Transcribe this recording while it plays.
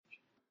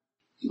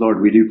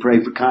Lord, we do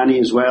pray for Connie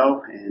as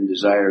well and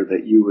desire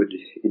that you would,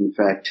 in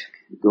fact,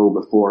 go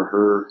before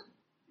her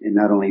in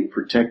not only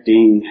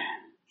protecting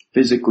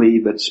physically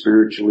but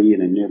spiritually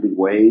and in every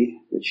way,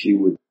 that she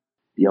would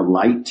be a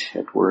light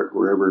at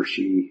wherever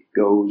she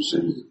goes,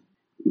 and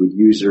you would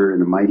use her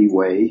in a mighty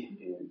way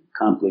and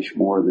accomplish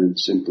more than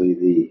simply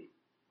the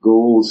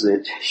goals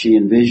that she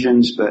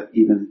envisions, but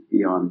even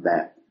beyond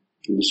that.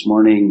 And this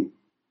morning,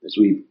 as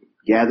we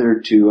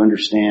gather to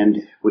understand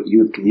what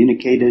you have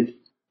communicated,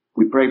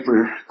 we pray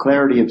for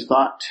clarity of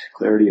thought,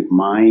 clarity of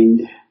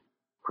mind.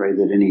 Pray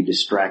that any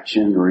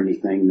distraction or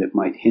anything that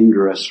might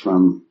hinder us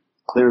from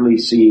clearly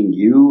seeing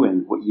you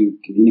and what you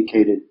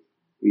communicated,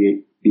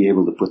 we be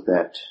able to put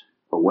that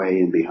away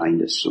and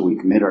behind us. So we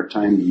commit our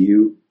time to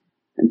you,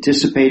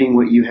 anticipating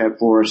what you have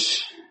for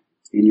us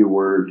in your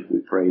word.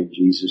 We pray in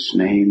Jesus'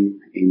 name.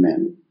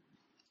 Amen.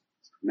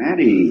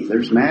 Maddie,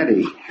 there's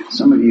Maddie.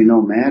 Some of you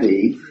know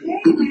Maddie.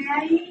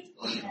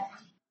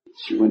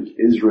 She went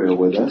to Israel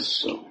with us,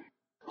 so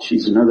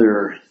she's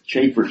another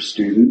Chafer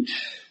student,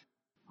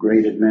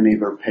 graded many of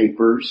her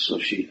papers, so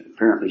she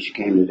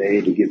came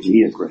today to give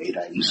me a grade,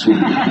 I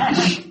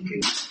assume.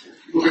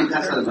 We're going to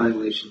pass out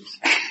evaluations.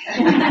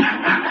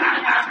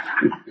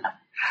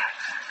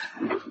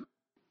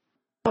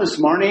 This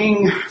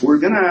morning, we're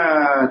going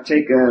to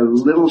take a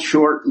little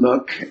short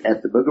look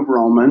at the book of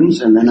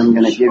Romans, and then I'm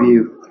going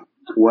to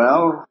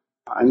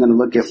I'm going to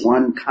look at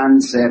one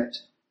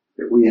concept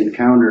that we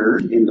encounter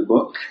in the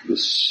book,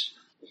 this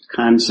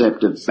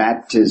concept of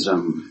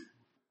baptism.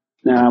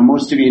 Now,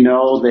 most of you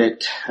know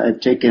that I've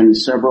taken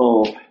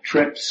several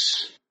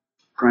trips,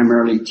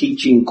 primarily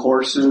teaching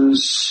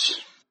courses,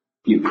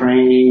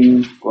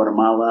 Ukraine,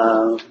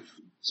 Guatemala.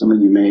 Some of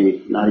you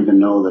may not even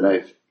know that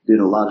I did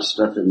a lot of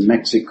stuff in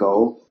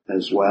Mexico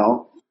as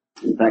well.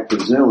 In fact,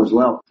 Brazil as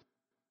well.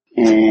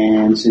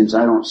 And since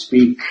I don't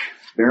speak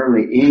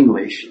barely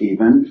English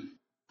even,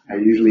 I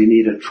usually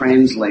need a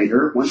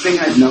translator. One thing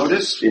I've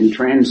noticed in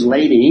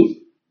translating,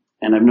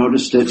 and I've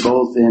noticed it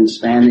both in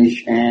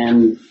Spanish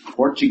and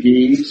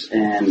Portuguese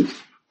and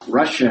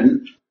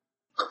Russian,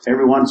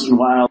 every once in a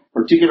while,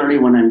 particularly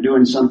when I'm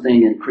doing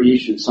something in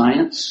creation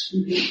science,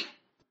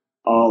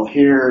 I'll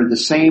hear the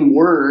same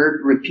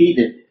word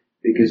repeated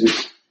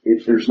because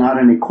if there's not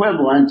an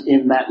equivalent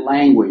in that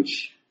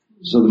language.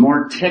 So the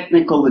more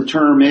technical the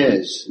term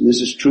is, and this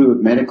is true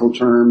of medical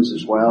terms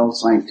as well,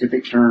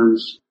 scientific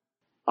terms,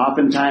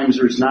 oftentimes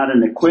there's not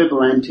an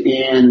equivalent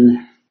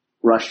in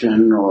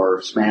Russian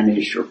or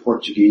Spanish or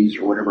Portuguese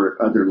or whatever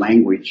other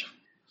language.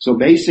 So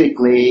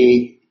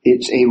basically,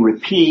 it's a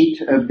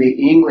repeat of the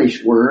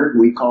English word.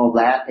 We call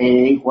that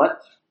a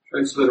what?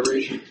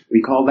 Transliteration.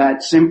 We call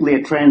that simply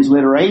a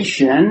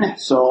transliteration.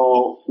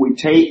 So we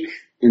take,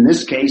 in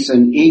this case,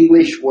 an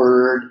English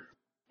word,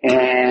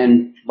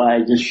 and by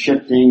just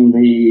shifting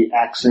the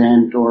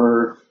accent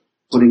or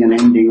putting an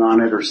ending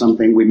on it or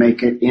something, we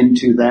make it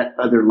into that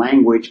other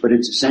language, but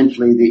it's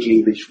essentially the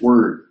English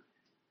word.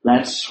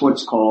 That's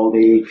what's called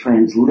a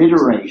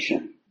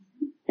transliteration.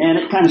 And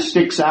it kind of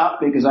sticks out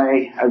because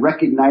I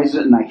recognize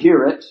it and I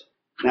hear it.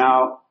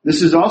 Now,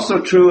 this is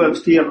also true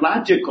of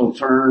theological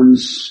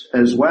terms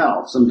as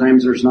well.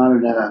 Sometimes there's not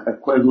an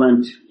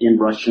equivalent in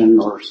Russian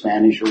or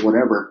Spanish or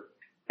whatever.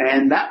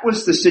 And that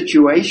was the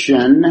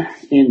situation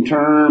in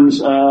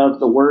terms of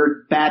the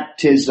word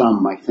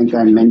baptism. I think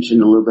I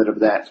mentioned a little bit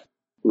of that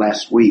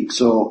last week.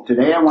 So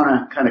today I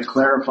want to kind of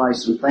clarify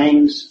some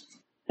things.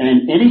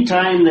 And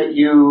anytime that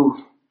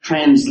you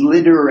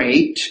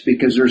transliterate,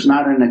 because there's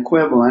not an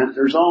equivalent,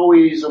 there's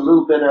always a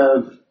little bit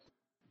of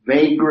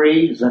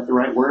vagary, is that the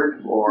right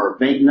word? Or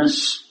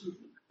vagueness.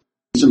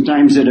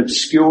 Sometimes it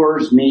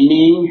obscures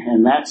meaning,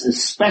 and that's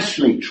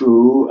especially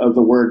true of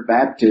the word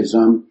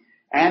baptism.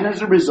 And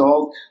as a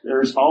result,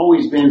 there's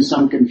always been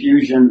some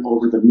confusion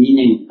over the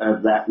meaning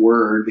of that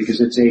word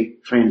because it's a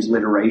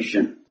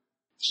transliteration.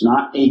 It's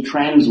not a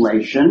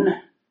translation.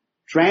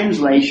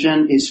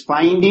 Translation is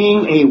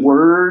finding a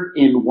word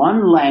in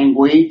one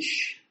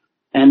language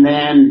and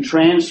then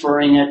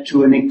transferring it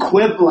to an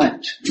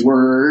equivalent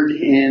word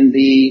in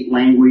the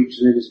language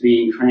that is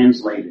being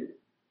translated.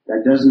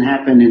 That doesn't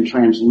happen in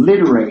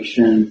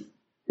transliteration.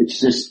 It's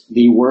just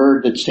the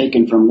word that's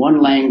taken from one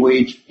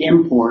language,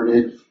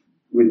 imported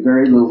with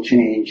very little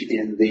change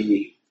in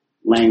the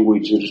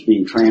language that is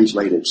being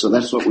translated. So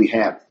that's what we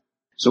have.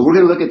 So we're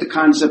going to look at the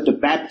concept of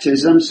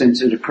baptism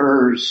since it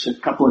occurs a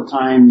couple of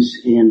times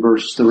in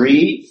verse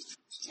 3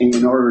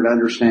 in order to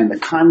understand the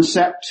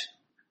concept.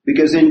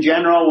 Because in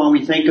general, when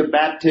we think of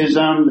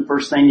baptism, the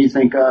first thing you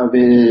think of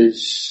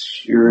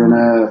is you're in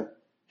a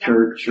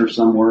church or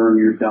somewhere and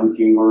you're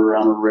dunking or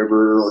on a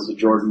river or the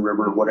Jordan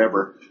River or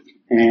whatever,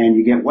 and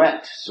you get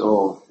wet.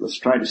 So let's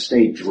try to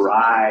stay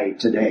dry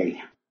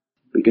today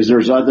because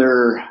there's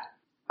other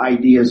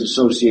ideas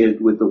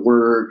associated with the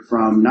word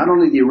from not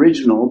only the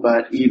original,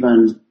 but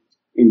even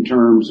in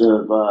terms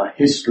of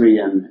history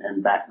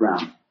and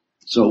background.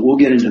 So we'll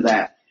get into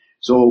that.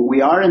 So we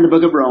are in the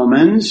book of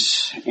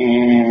Romans,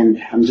 and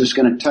I'm just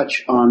going to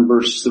touch on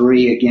verse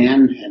 3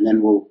 again, and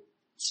then we'll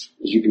As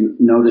you can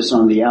notice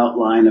on the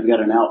outline, I've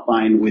got an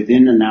outline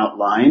within an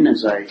outline,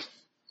 as I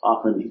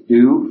often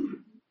do.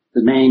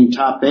 The main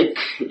topic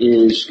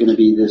is going to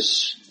be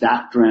this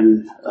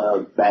doctrine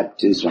of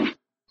baptism.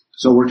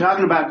 So we're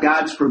talking about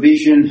God's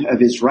provision of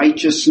His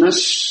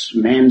righteousness.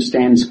 Man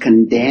stands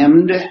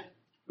condemned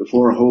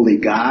before a holy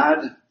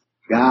God.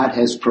 God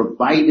has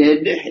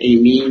provided a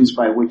means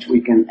by which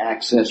we can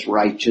access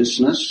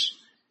righteousness.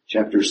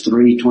 Chapters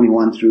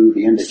 3:21 through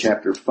the end of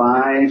chapter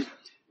 5.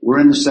 We're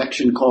in the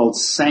section called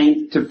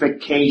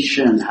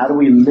sanctification. How do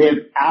we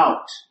live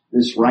out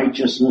this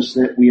righteousness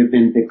that we have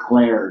been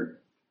declared?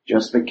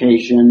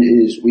 Justification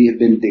is we have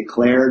been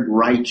declared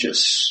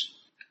righteous.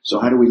 So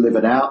how do we live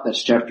it out?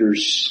 That's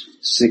chapters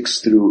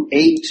 6 through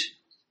 8.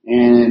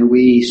 And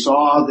we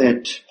saw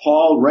that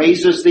Paul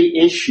raises the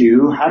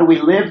issue, how do we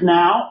live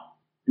now?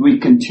 Do we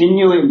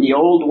continue in the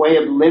old way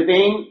of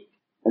living?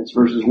 That's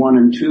verses 1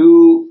 and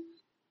 2.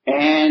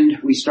 And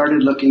we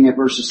started looking at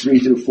verses 3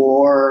 through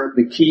 4.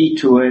 The key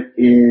to it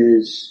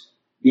is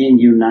being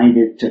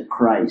united to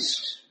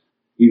Christ.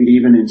 You could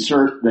even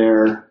insert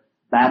there,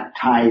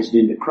 baptized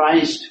into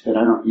Christ, but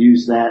I don't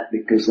use that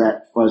because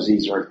that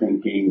fuzzies our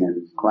thinking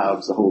and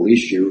clouds the whole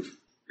issue.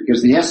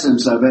 Because the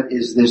essence of it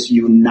is this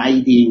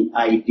uniting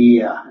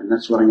idea, and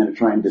that's what I'm going to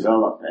try and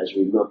develop as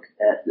we look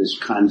at this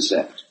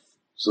concept.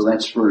 So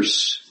that's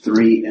verse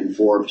 3 and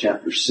 4 of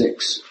chapter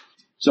 6.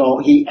 So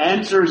he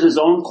answers his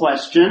own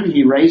question.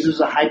 He raises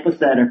a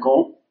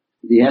hypothetical.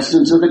 The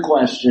essence of the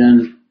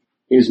question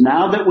is,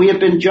 now that we have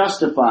been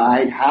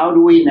justified, how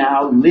do we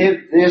now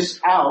live this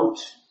out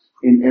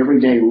in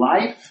everyday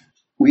life?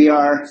 We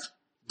are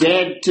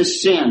dead to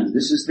sin.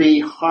 This is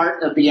the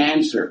heart of the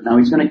answer. Now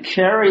he's going to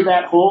carry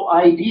that whole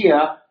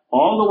idea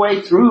all the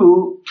way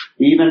through,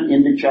 even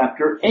into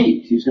chapter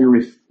 8. He's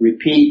going to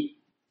repeat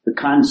the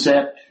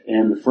concept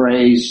and the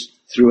phrase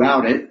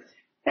throughout it.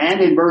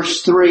 And in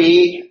verse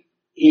 3,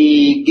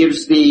 he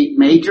gives the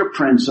major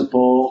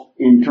principle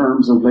in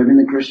terms of living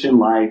the Christian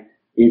life.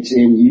 It's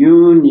in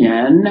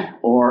union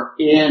or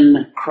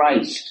in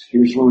Christ.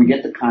 Here's where we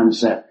get the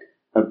concept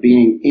of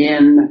being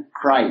in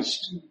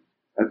Christ.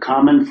 A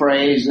common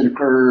phrase that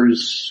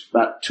occurs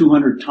about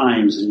 200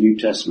 times in the New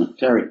Testament.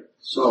 Terry.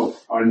 So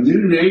our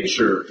new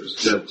nature is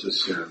dead to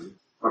sin,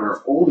 but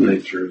our old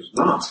nature is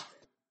not.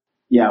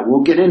 Yeah,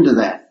 we'll get into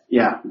that.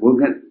 Yeah,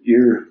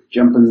 you're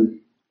jumping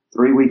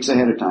 3 weeks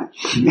ahead of time.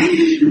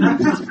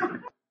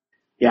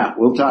 Yeah,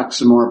 we'll talk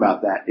some more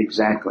about that.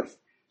 Exactly.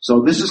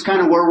 So this is kind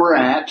of where we're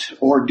at.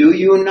 Or do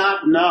you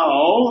not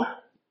know,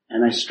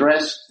 and I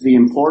stress the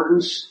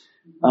importance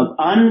of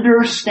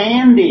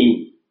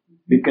understanding,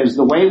 because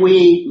the way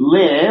we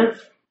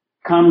live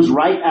comes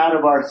right out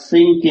of our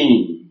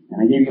thinking.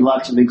 And I gave you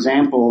lots of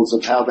examples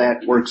of how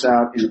that works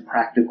out in a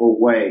practical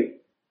way.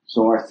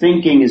 So our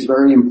thinking is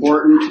very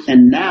important.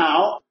 And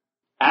now,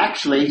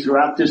 actually,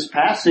 throughout this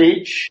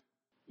passage,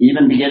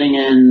 even beginning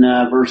in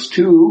verse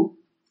 2,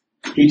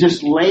 he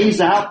just lays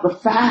out the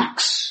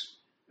facts.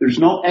 There's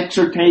no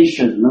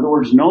exhortation. In other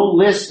words, no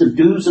list of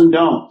do's and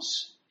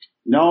don'ts.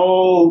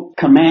 No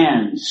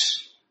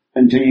commands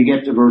until you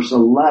get to verse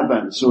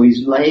 11. So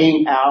he's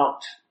laying out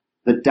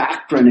the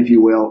doctrine, if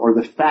you will, or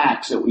the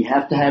facts that we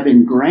have to have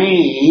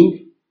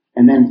ingrained.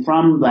 And then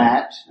from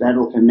that,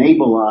 that'll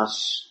enable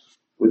us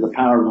with the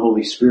power of the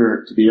Holy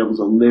Spirit to be able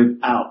to live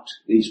out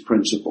these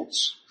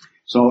principles.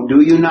 So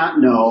do you not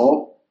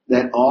know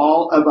that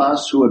all of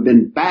us who have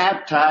been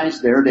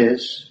baptized, there it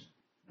is,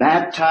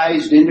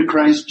 baptized into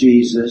Christ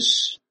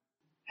Jesus,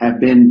 have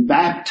been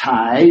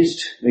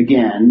baptized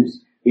again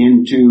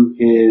into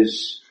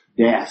His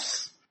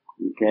death.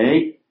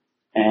 Okay?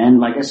 And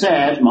like I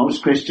said,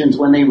 most Christians,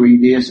 when they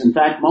read this, in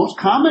fact, most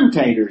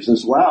commentators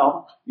as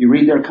well, you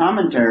read their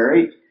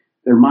commentary,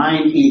 their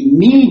mind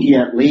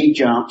immediately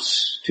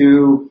jumps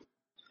to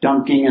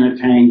dunking in a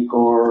tank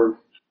or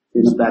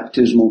in a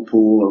baptismal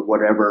pool or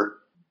whatever,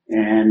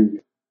 and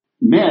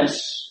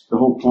miss the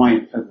whole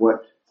point of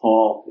what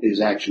Paul is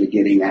actually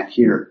getting at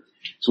here.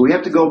 So we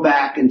have to go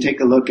back and take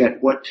a look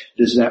at what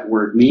does that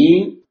word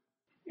mean.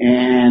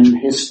 And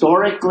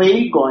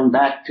historically, going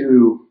back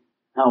to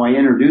how I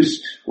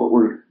introduced what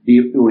we're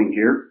doing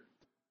here,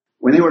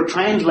 when they were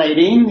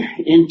translating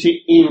into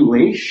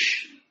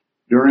English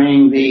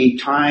during the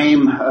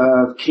time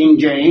of King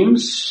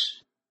James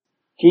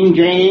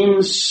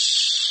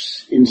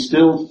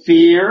instilled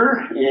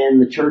fear in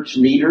the church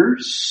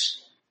leaders.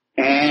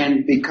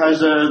 And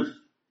because of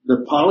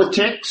the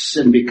politics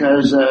and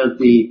because of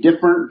the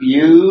different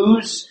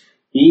views,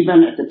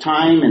 even at the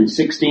time in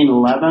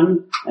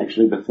 1611,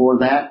 actually before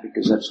that,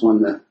 because that's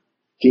when the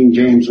King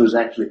James was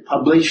actually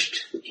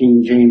published, the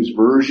King James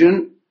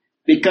Version,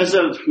 because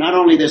of not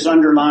only this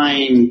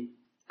underlying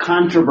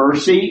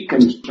controversy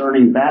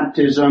concerning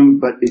baptism,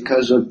 but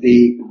because of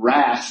the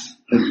wrath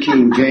of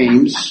King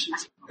James.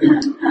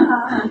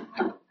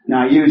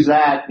 Now I use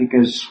that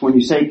because when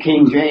you say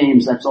King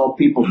James, that's all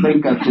people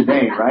think of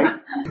today, right?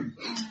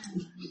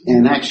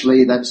 And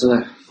actually that's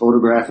a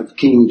photograph of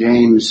King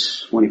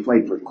James when he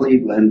played for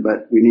Cleveland,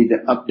 but we need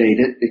to update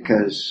it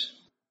because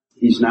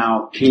he's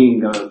now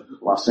king of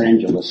Los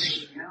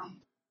Angeles.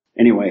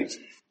 Anyway,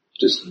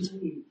 just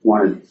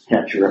wanted to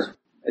catch your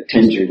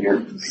attention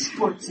here.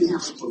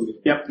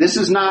 Yep, this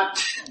is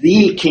not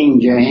the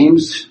King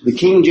James. The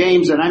King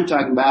James that I'm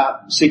talking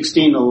about,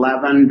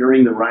 1611,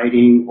 during the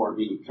writing or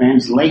the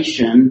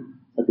translation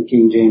of the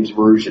King James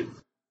Version.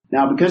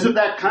 Now, because of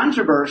that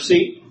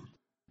controversy,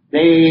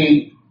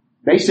 they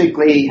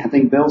basically, I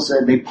think Bill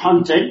said, they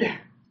punted,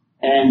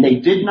 and they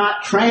did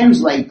not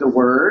translate the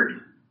word,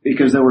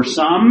 because there were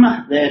some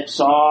that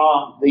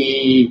saw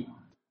the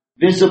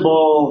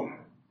visible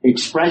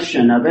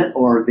expression of it,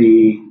 or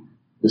the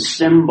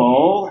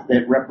symbol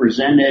that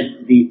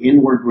represented the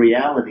inward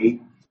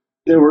reality.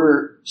 There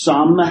were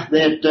some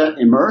that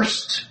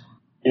immersed,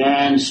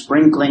 and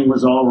sprinkling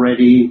was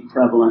already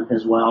prevalent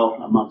as well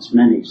amongst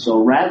many.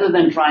 So rather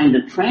than trying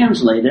to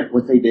translate it,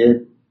 what they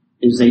did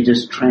is they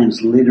just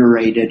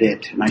transliterated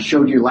it. And I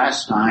showed you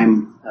last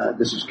time,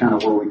 this is kind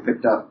of where we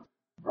picked up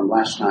from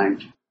last time,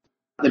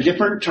 the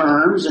different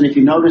terms, and if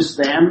you notice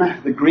them,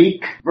 the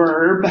Greek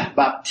verb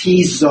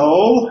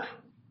baptizo,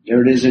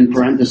 there it is in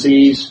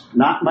parentheses,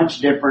 not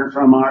much different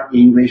from our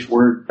English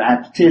word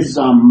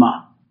baptism.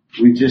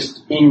 We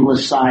just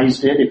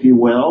Anglicized it, if you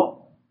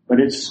will,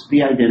 but it's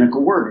the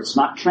identical word. It's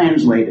not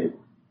translated.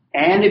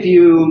 And if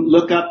you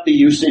look up the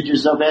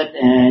usages of it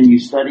and you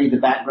study the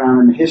background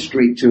and the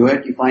history to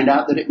it, you find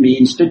out that it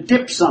means to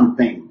dip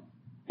something.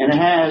 And it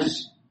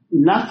has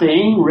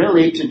nothing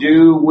really to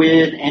do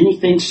with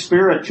anything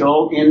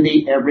spiritual in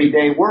the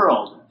everyday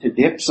world. To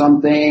dip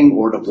something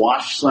or to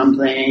wash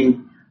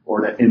something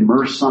or to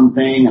immerse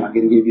something. And I'm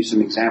going to give you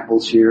some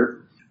examples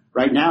here.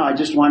 Right now, I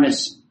just want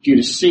you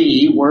to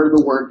see where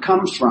the word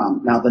comes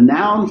from. Now, the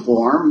noun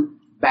form,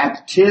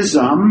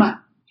 baptism,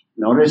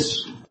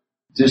 notice,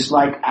 just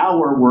like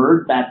our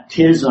word,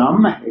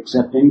 baptism,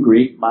 except in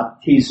Greek,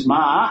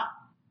 baptisma,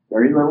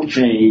 very little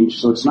change.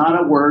 So it's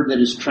not a word that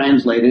is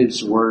translated,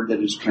 it's a word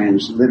that is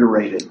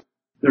transliterated.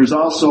 There's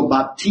also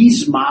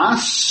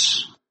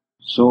baptismas.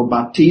 So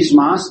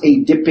baptismas,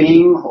 a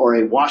dipping or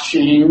a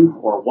washing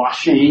or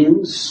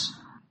washings.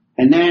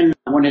 And then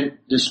when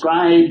it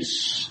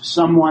describes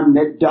someone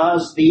that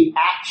does the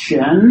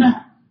action,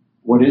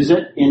 what is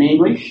it in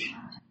English?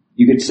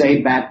 You could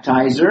say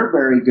baptizer,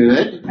 very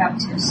good.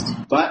 Baptist.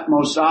 But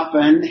most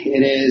often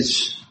it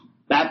is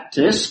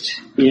Baptist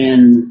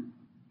in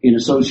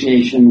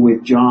association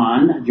with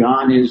John.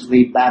 John is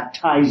the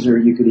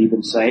baptizer, you could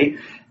even say.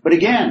 But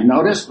again,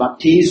 notice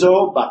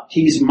baptizo,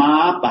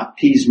 baptisma,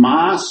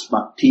 baptismas,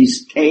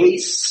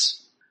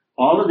 baptistes.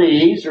 All of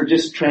these are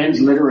just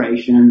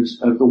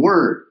transliterations of the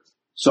word.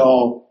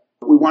 So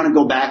we want to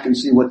go back and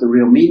see what the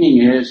real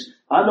meaning is.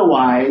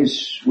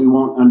 Otherwise, we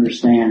won't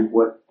understand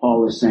what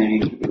Paul is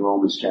saying in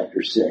Romans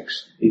chapter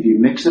 6. If you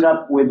mix it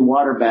up with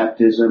water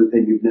baptism,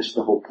 then you've missed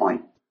the whole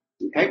point.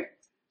 Okay?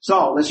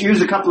 So, let's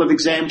use a couple of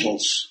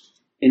examples.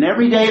 In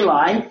everyday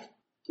life,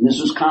 and this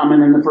was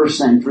common in the first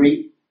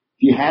century,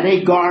 if you had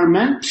a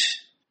garment,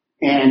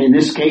 and in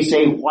this case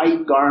a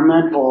white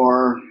garment,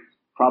 or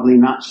probably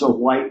not so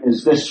white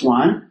as this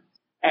one,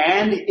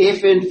 and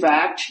if in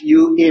fact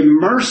you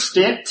immersed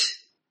it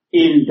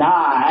in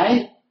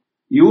dye,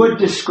 you would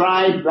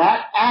describe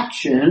that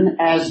action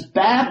as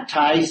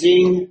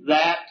baptizing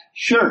that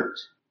shirt.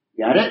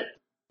 Got it?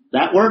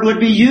 That word would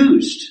be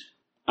used.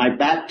 I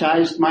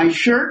baptized my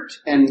shirt,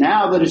 and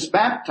now that it's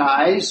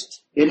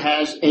baptized, it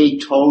has a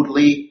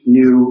totally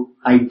new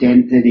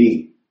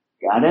identity.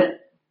 Got it?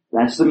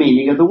 That's the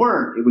meaning of the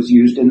word. It was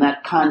used in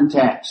that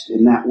context,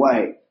 in that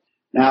way.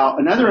 Now,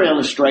 another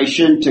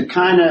illustration to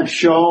kind of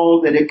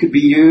show that it could be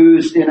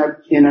used in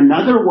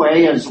another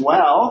way as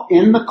well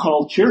in the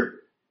culture.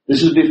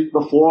 This is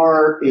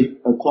before it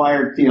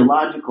acquired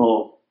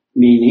theological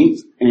meaning.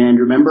 And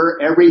remember,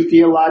 every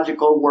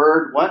theological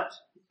word, what?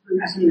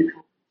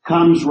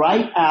 Comes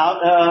right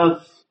out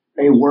of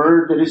a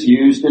word that is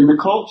used in the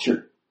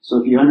culture.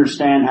 So if you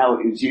understand how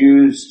it is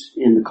used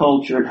in the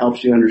culture, it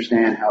helps you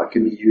understand how it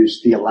can be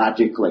used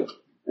theologically.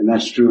 And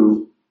that's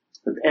true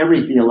of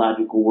every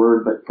theological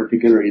word, but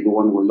particularly the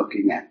one we're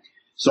looking at.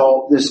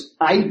 So this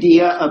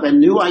idea of a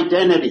new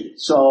identity.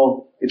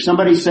 So if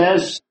somebody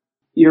says,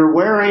 you're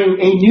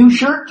wearing a new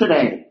shirt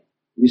today,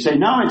 you say,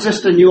 no, it's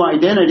just a new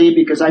identity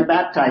because I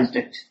baptized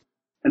it.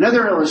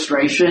 Another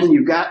illustration,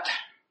 you've got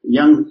a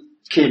young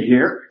kid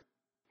here.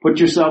 Put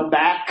yourself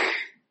back,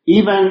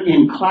 even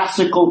in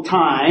classical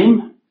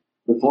time,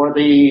 before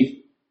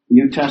the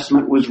New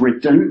Testament was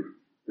written,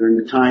 during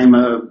the time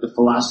of the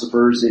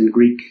philosophers in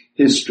Greek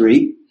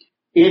history.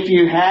 If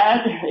you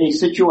had a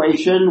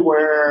situation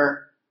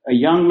where a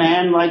young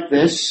man like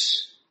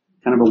this,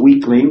 kind of a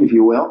weakling, if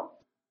you will,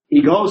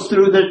 he goes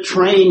through the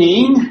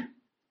training,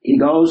 he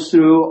goes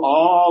through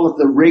all of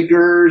the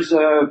rigors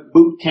of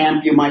boot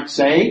camp, you might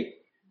say,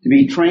 to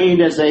be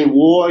trained as a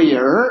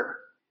warrior,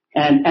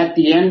 and at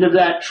the end of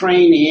that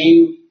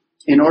training,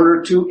 in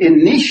order to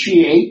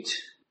initiate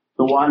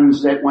the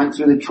ones that went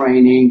through the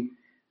training,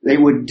 they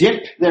would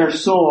dip their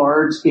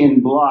swords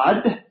in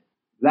blood.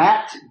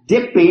 That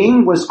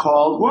dipping was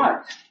called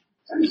what?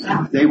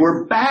 They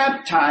were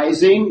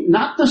baptizing,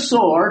 not the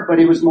sword, but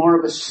it was more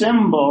of a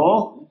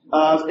symbol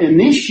of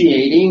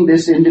initiating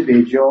this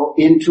individual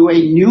into a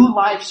new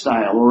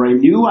lifestyle or a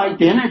new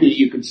identity,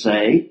 you could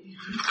say,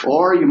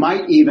 or you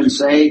might even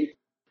say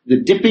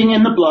the dipping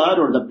in the blood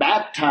or the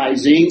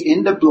baptizing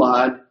in the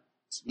blood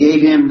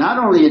gave him not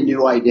only a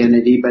new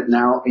identity, but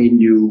now a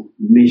new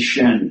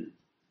mission.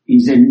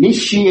 He's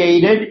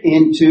initiated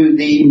into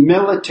the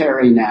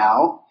military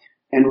now,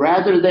 and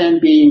rather than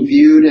being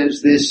viewed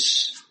as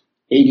this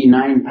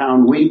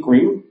 89-pound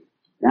weakling,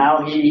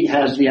 now he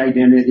has the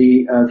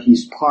identity of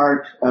he's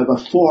part of a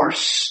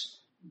force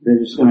that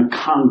is going to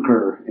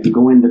conquer and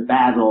go into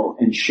battle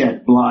and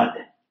shed blood.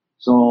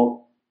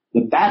 So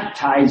the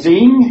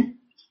baptizing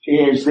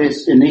is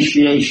this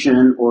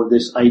initiation or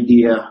this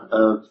idea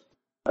of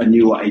a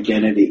new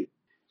identity.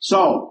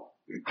 So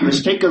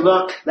let's take a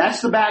look.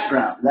 That's the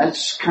background.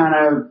 That's kind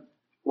of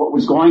what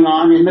was going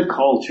on in the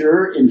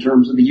culture in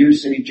terms of the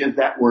usage of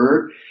that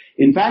word.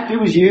 In fact, it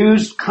was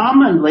used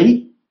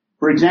commonly.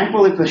 For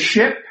example, if a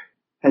ship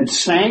had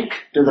sank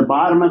to the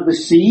bottom of the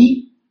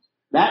sea,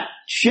 that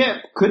ship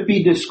could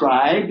be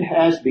described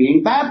as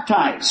being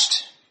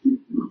baptized.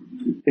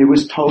 It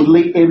was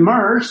totally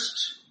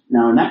immersed.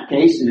 Now, in that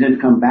case, it didn't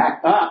come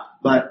back up,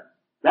 but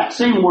that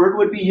same word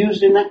would be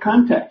used in that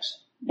context.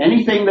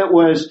 Anything that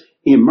was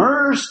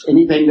immersed,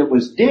 anything that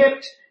was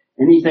dipped,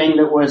 anything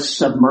that was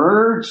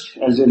submerged,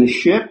 as in a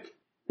ship,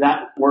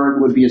 that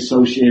word would be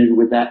associated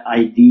with that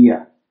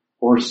idea.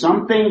 Or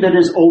something that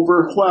is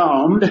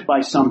overwhelmed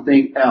by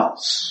something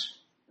else.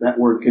 That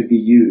word could be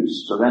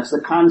used. So that's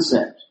the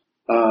concept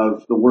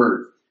of the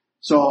word.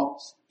 So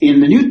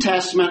in the New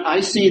Testament,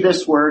 I see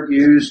this word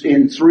used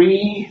in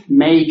three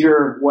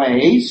major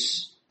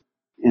ways.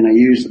 And I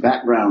use the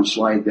background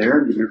slide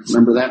there. Do you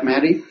remember that,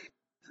 Maddie?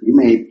 You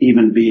may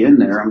even be in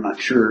there, I'm not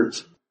sure.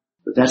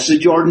 But that's the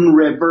Jordan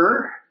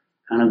River,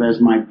 kind of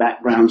as my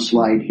background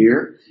slide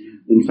here.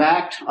 In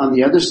fact, on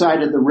the other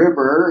side of the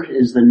river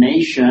is the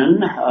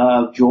nation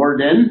of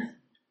Jordan.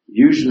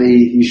 Usually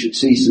you should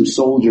see some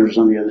soldiers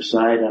on the other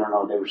side. I don't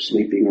know, they were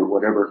sleeping or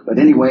whatever. But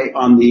anyway,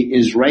 on the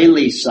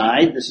Israeli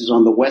side, this is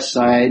on the west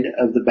side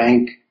of the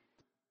bank,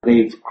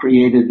 they've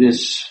created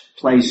this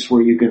place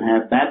where you can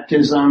have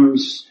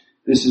baptisms.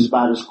 This is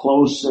about as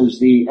close as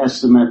the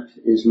estimate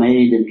is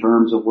made in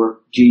terms of where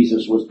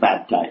Jesus was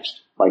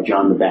baptized by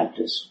John the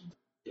Baptist.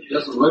 It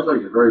doesn't look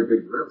like a very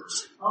big river.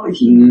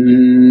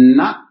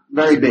 Not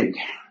very big,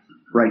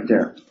 right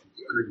there.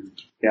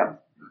 Yeah.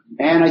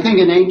 And I think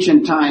in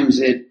ancient times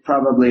it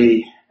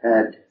probably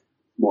had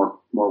more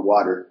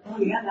water. Oh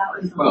yeah,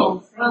 that was the whole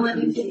thing. Well,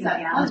 and it's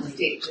that pump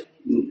station.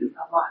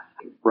 A lot.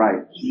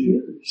 Right.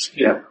 Huge.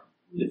 Yep.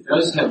 It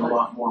does have a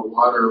lot more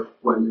water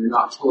when you're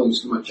not pulling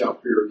so much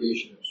out for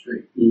irrigation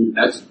upstream.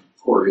 That's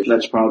core issue.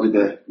 That's probably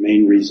the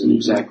main reason,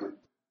 exactly.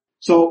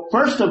 So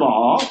first of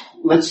all,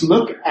 let's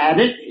look at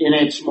it in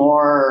its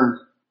more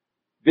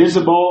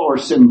visible or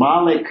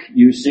symbolic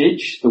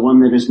usage, the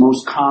one that is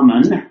most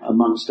common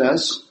amongst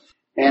us.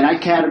 And I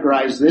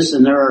categorize this,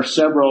 and there are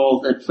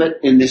several that fit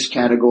in this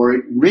category,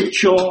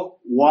 ritual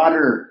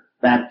water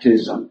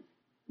baptism.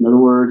 In other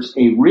words,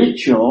 a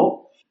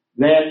ritual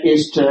that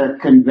is to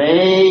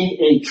convey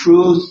a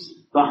truth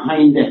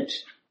behind it.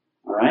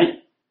 All right?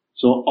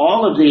 So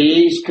all of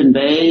these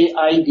convey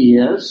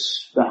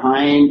ideas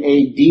behind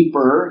a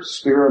deeper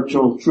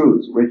spiritual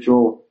truth,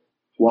 ritual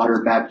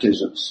water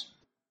baptisms.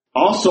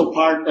 Also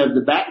part of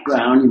the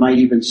background, you might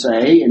even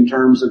say, in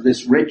terms of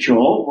this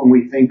ritual, when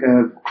we think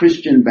of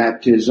Christian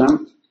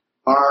baptism,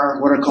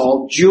 are what are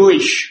called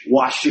Jewish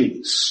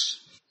washings.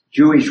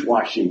 Jewish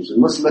washings.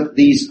 And let's look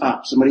these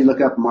up. Somebody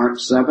look up Mark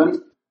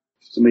 7.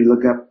 Somebody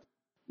look up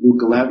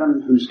Luke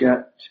 11. Who's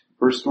got the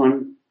first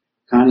one?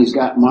 Connie's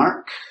got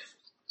Mark.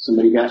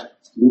 Somebody got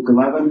Luke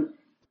 11.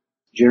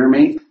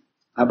 Jeremy.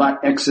 How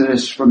about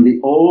Exodus from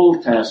the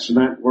Old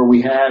Testament, where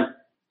we have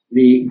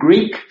the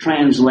Greek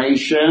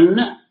translation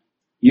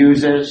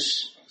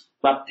uses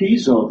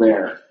baptizo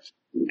there.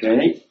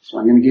 Okay? So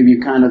I'm going to give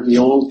you kind of the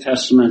Old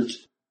Testament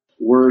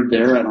word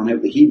there. I don't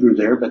have the Hebrew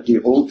there, but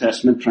the Old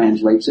Testament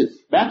translates it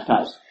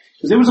baptized.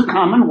 Because there was a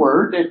common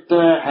word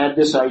that had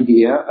this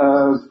idea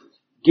of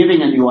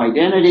giving a new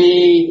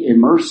identity,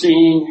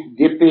 immersing,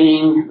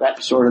 dipping,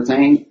 that sort of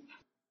thing.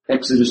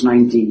 Exodus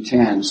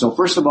 19:10. So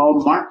first of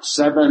all, Mark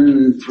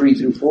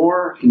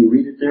 7:3-4. Can you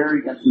read it there?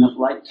 You got enough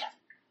light?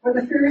 For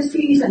the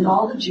Pharisees and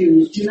all the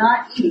Jews do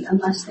not eat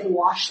unless they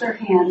wash their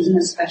hands in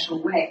a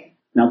special way.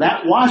 Now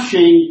that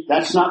washing,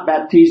 that's not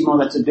baptismo,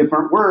 that's a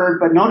different word,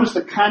 but notice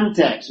the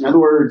context. In other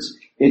words,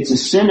 it's a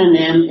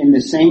synonym in the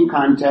same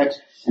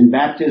context, and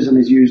baptism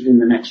is used in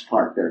the next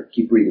part there.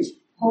 Keep reading.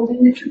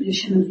 Holding the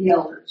tradition of the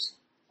elders.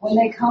 When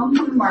they come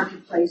to the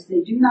marketplace,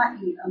 they do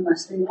not eat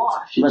unless they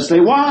wash. Unless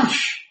they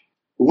wash.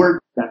 The word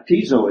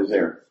baptizo is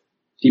there.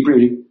 Keep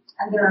reading.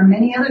 And there are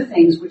many other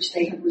things which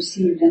they have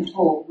received and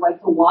told,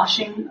 like the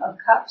washing of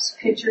cups,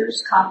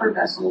 pitchers, copper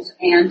vessels,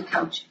 and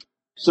couches.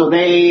 So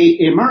they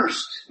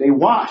immersed, they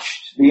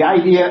washed. The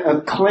idea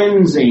of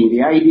cleansing,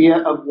 the idea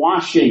of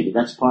washing,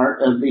 that's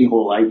part of the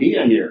whole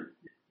idea here.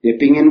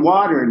 Dipping in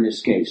water in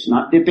this case,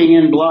 not dipping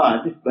in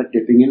blood, but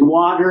dipping in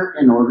water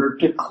in order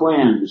to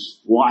cleanse.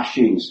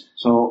 Washings.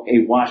 So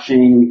a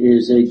washing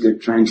is a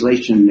good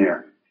translation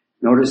there.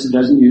 Notice it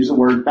doesn't use the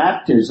word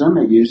baptism,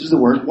 it uses the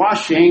word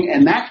washing,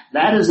 and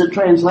that is a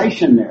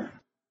translation there,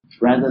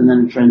 rather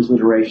than a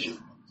transliteration.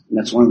 And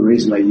that's one of the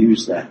reasons I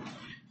use that.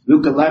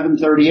 Luke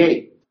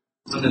 11:38.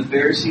 When the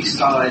Pharisee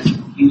saw it,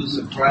 he was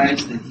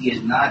surprised that he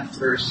had not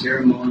first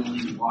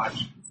ceremonially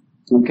washed.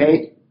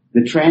 Okay?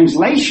 The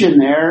translation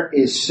there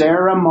is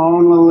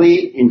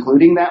ceremonially,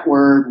 including that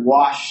word,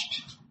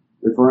 washed,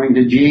 referring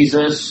to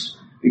Jesus,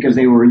 because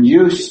they were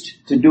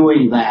used to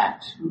doing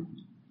that.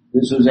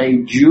 This was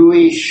a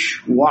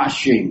Jewish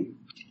washing.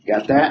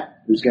 Got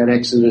that? Who's got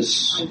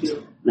Exodus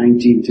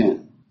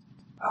 19:10?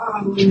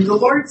 The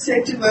Lord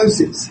said to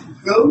Moses,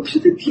 "Go to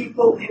the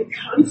people and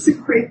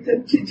consecrate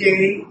them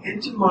today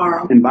and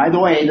tomorrow." And by the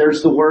way,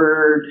 there's the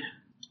word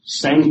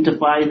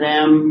sanctify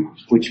them,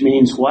 which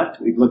means what?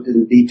 We've looked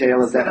in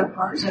detail at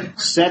that.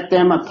 Set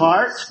them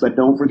apart, but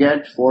don't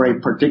forget for a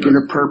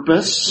particular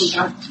purpose.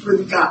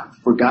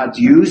 For God's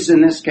use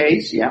in this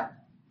case, yeah.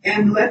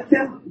 And let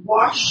them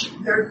wash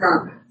their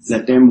garments.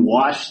 Let them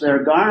wash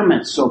their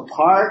garments. So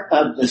part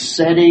of the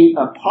setting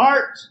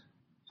apart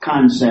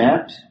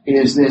concept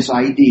is this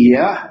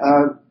idea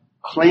of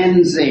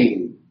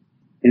cleansing.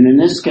 And in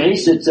this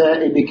case,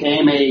 it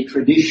became a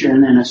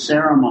tradition and a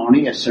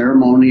ceremony, a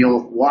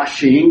ceremonial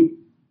washing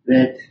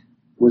that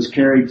was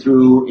carried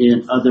through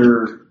in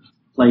other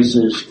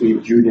places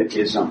in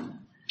Judaism.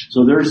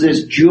 So there's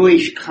this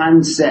Jewish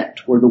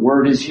concept where the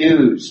word is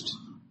used,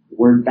 the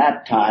word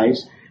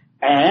baptize,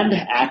 and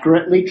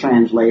accurately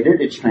translated,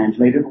 it's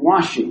translated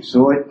washing.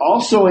 So it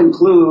also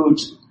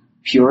includes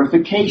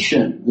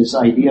purification, this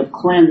idea of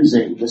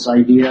cleansing, this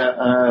idea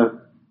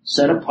of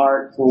set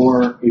apart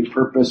for a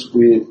purpose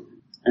with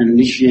an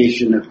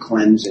initiation of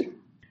cleansing.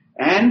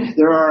 And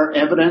there are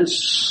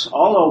evidence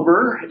all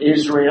over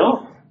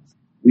Israel.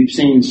 We've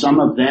seen some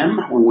of them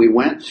when we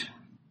went.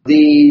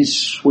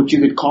 These, what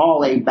you could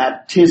call a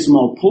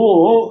baptismal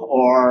pool,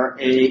 or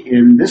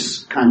in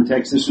this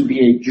context, this would be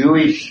a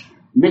Jewish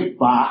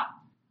mikvah,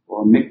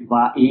 or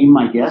mikvahim,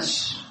 I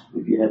guess,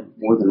 if you have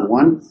more than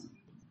one,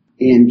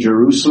 in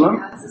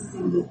Jerusalem.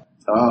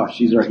 Oh,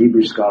 she's our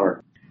Hebrew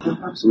scholar.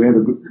 So we have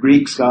a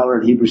Greek scholar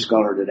and Hebrew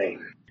scholar today.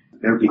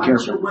 Better be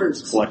careful.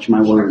 Watch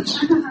my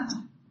words.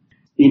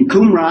 In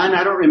Qumran,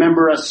 I don't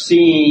remember us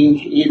seeing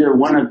either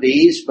one of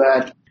these,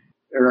 but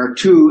there are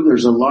two.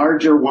 There's a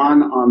larger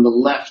one on the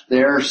left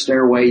there,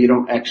 stairway. You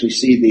don't actually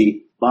see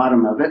the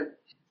bottom of it.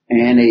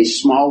 And a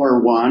smaller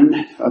one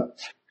up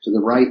to the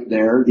right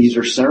there. These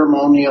are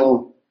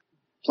ceremonial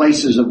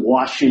places of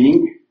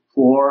washing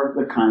for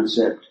the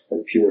concept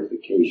of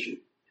purification.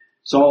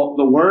 So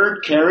the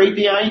word carried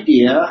the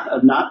idea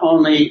of not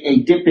only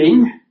a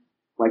dipping,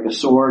 like a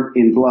sword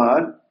in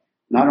blood,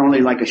 not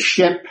only like a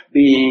ship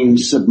being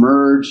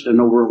submerged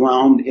and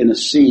overwhelmed in a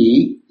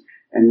sea,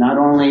 and not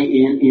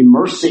only in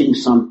immersing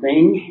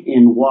something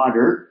in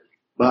water,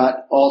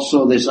 but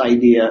also this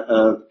idea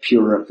of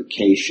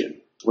purification.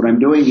 What I'm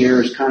doing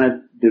here is kind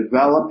of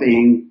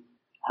developing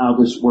how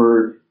this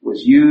word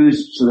was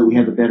used so that we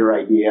have a better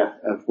idea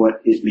of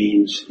what it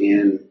means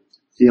in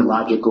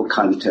theological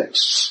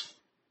contexts.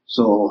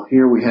 So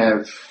here we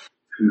have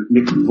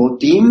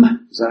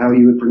mikvotim. Is that how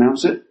you would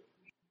pronounce it?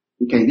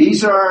 Okay,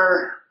 these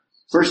are,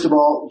 first of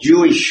all,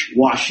 Jewish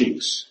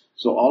washings.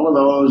 So all of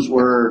those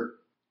were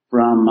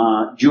from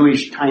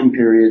Jewish time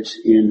periods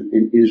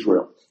in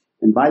Israel.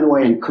 And by the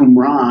way, in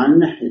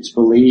Qumran, it's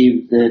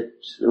believed that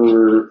there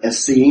were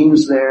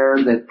Essenes there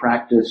that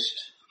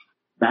practiced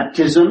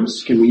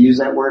baptisms. Can we use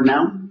that word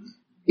now?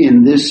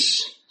 In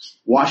this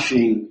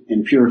washing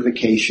and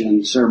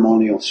purification,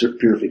 ceremonial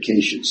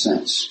purification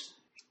sense.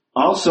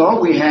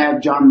 Also, we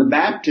have John the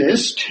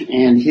Baptist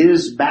and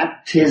his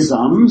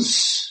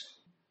baptisms.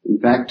 In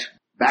fact,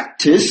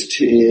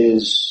 Baptist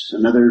is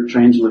another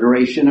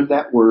transliteration of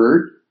that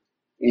word.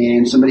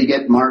 And somebody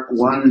get Mark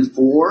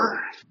 1:4.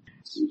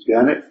 Who's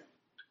got it?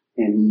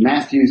 And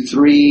Matthew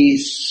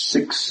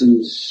 3:6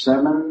 and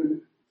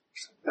 7.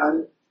 Got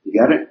it? You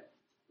got it?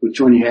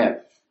 Which one you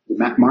have?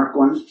 The Mark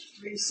one?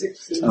 3,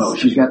 6, and Oh, 7.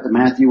 she's got the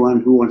Matthew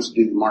one. Who wants to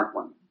do the Mark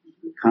one?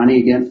 Connie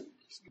again?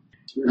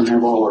 We don't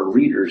have all our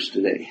readers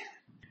today.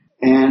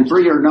 And for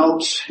your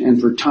notes and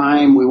for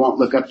time, we won't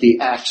look up the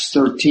Acts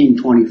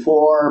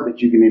 13:24,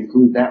 but you can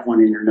include that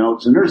one in your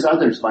notes. And there's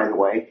others, by the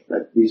way,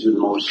 but these are the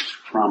most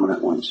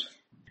prominent ones.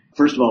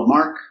 First of all,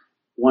 Mark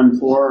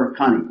 1:4.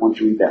 Connie, why don't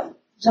you read that?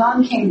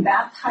 John came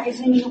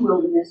baptizing in the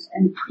wilderness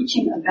and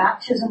preaching a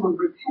baptism of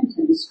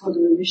repentance for the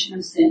remission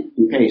of sin.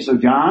 Okay, so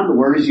John, the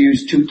word is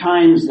used 2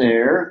 times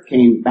there,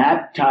 came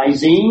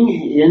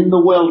baptizing in the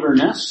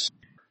wilderness.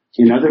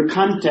 In other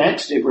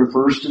contexts, it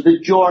refers to the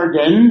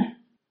Jordan.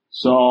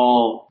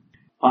 So,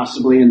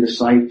 possibly in the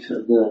site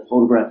of the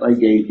photograph I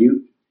gave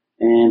you.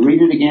 And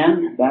read it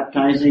again,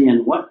 baptizing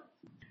in what?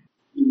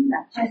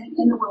 Baptizing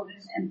in the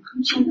wilderness and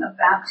preaching a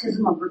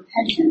baptism of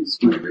repentance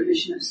for the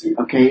remission of sin.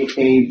 Okay,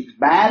 a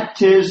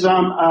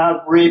baptism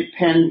of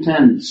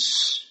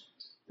repentance.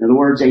 In other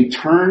words, a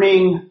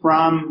turning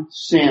from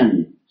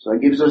sin. So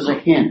it gives us a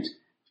hint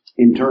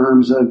in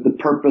terms of the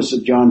purpose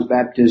of John's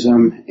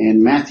baptism,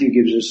 and Matthew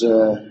gives us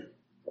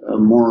a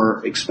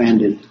more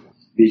expanded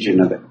vision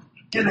of it.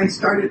 Can I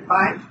start at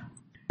 5?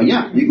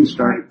 Yeah, you can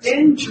start.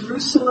 Then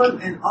Jerusalem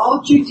and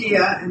all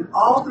Judea and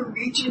all the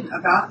region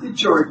about the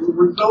Jordan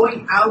were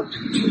going out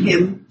to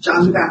him,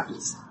 John the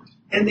Baptist.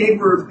 And they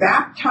were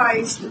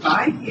baptized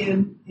by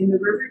him in the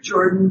river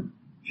Jordan,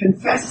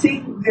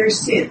 confessing their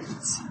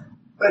sins.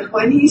 But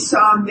when he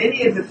saw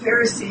many of the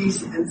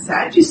Pharisees and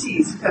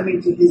Sadducees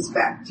coming to his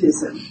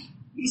baptism,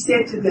 he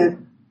said to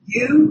them,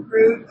 "You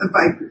brood of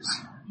vipers,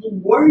 who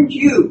warned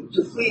you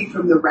to flee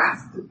from the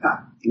wrath to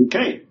come?"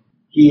 Okay.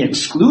 He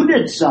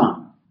excluded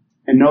some.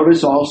 And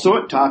notice also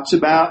it talks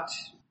about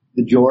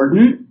the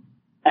Jordan,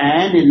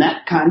 and in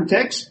that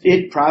context,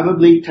 it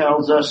probably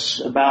tells us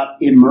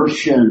about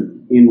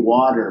immersion in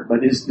water.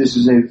 But this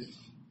is a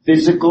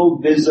physical,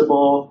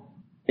 visible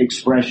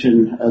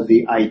expression of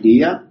the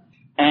idea.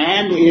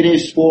 And it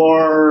is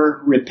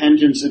for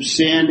repentance of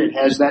sin. It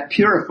has that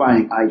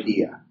purifying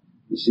idea.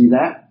 You see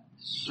that?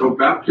 So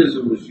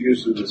baptism was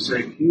used in the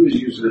same, he was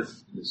using it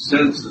in a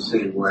sense the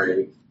same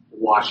way,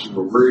 washing,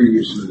 but we're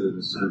using it in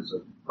the sense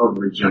of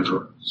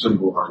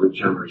symbol of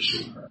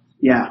regeneration.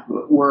 Yeah,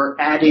 we're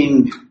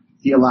adding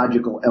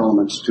theological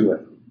elements to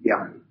it.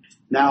 Yeah.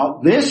 Now,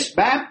 this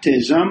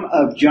baptism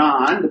of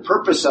John, the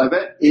purpose of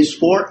it is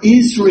for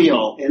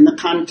Israel in the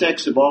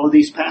context of all of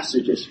these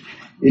passages.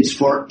 It's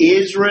for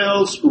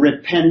Israel's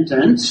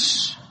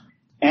repentance,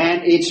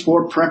 and it's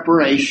for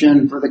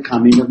preparation for the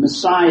coming of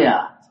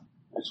Messiah.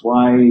 That's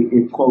why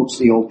it quotes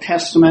the Old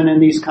Testament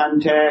in these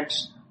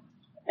contexts,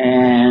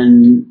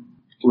 and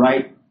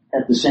right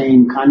at the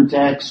same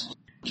context,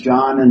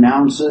 John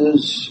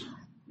announces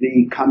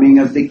the coming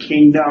of the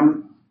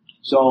kingdom.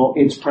 So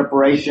it's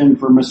preparation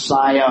for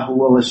Messiah who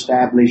will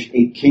establish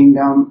a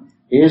kingdom.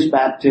 His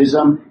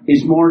baptism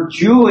is more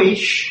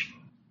Jewish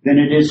than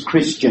it is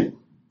Christian,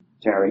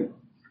 Terry.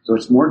 So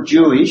it's more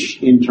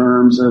Jewish in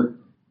terms of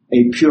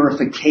a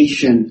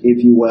purification,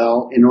 if you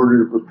will, in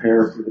order to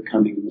prepare for the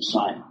coming of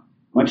Messiah.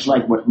 Much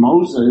like what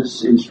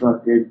Moses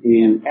instructed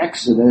in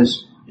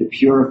Exodus to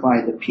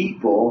purify the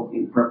people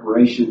in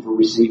preparation for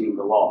receiving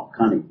the law.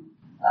 Connie.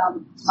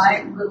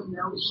 My little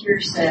note here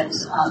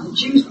says, the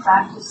Jews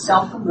practiced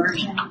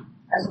self-immersion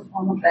as a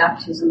form of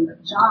baptism,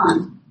 but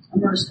John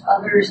immersed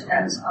others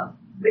as a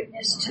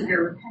witness to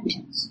their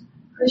repentance.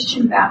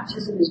 Christian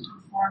baptism is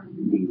performed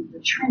in the name of the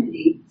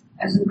Trinity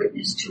as a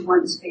witness to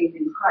one's faith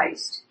in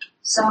Christ.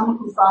 Some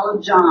who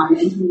followed John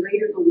and who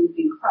later believed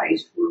in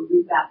Christ were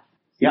rebaptized.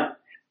 Yep.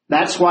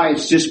 That's why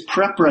it's just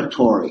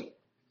preparatory.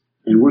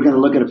 And we're going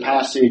to look at a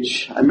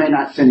passage. I may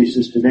not finish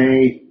this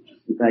today.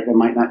 In fact, I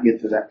might not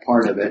get to that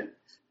part of it.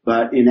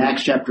 But in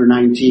Acts chapter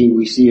 19,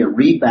 we see a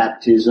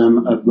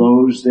rebaptism of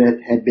those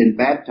that had been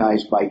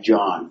baptized by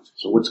John.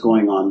 So what's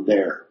going on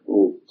there?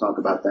 We'll talk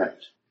about that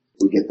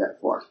when we get that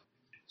far.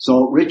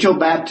 So ritual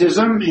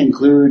baptism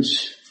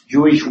includes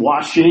Jewish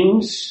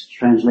washings,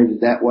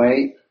 translated that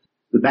way,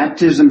 the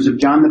baptisms of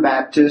John the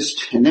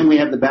Baptist, and then we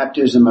have the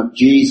baptism of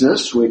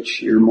Jesus,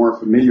 which you're more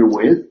familiar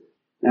with.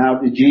 Now,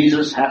 did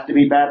Jesus have to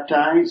be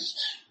baptized?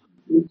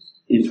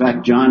 In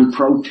fact, John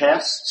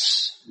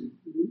protests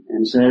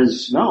and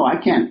says, "No, I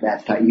can't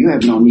baptize. You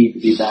have no need to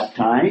be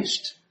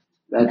baptized."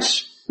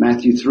 That's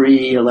Matthew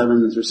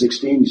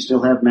 3:11-16. You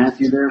still have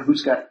Matthew there?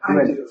 Who's got?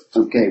 I do.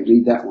 Okay,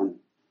 read that one.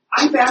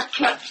 I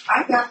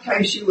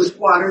baptize you with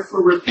water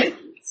for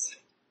repentance,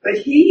 but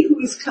he who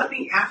is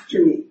coming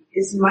after me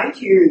is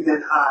mightier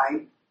than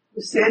I,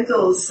 whose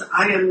sandals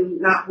I am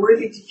not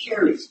worthy to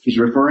carry. He's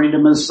referring to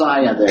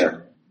Messiah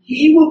there.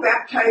 He will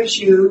baptize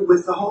you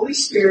with the Holy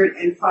Spirit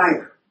and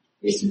fire.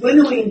 His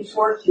winnowing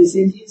fork is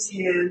in his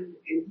hand,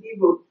 and he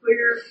will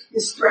clear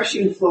his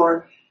threshing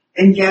floor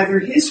and gather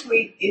his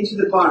wheat into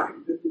the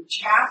barn, but the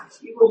chaff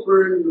he will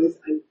burn with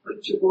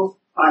unquenchable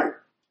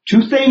fire.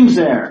 Two things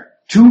there.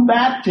 Two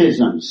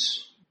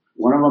baptisms.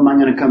 One of them I'm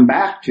going to come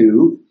back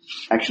to.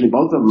 Actually,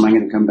 both of them I'm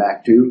going to come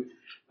back to.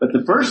 But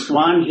the first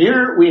one,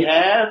 here we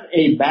have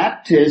a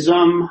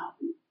baptism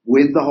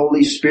with the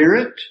Holy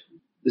Spirit.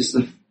 This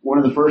is one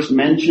of the first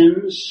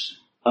mentions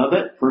of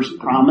it, first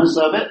promise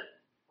of it.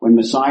 When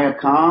Messiah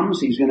comes,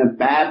 he's going to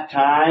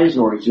baptize,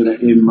 or he's going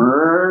to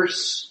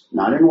immerse,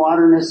 not in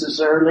water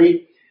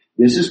necessarily.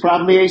 This is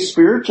probably a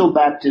spiritual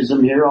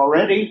baptism here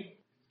already.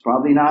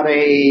 Probably not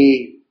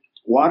a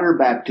water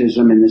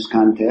baptism in this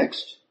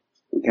context.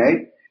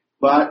 Okay?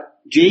 But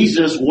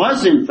Jesus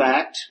was in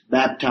fact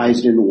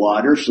baptized in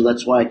water, so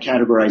that's why I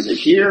categorize it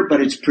here,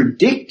 but it's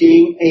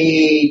predicting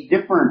a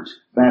different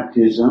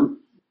baptism,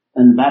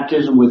 and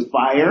baptism with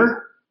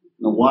fire,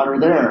 the water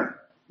there.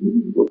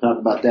 We'll talk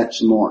about that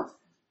some more.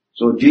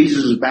 So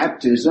Jesus'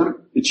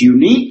 baptism, it's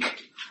unique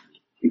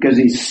because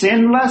he's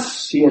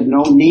sinless. He had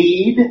no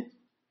need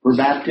for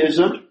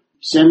baptism,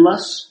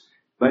 sinless.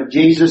 But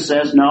Jesus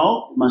says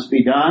no, it must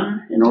be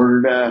done in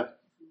order to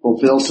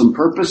fulfill some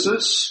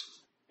purposes.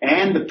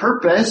 And the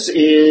purpose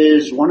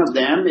is, one of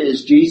them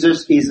is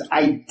Jesus is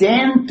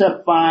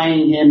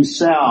identifying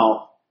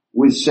himself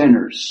with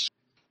sinners,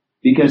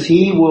 because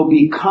he will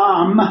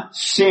become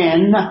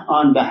sin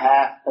on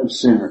behalf of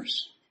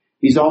sinners.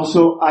 He's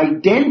also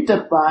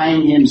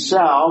identifying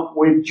himself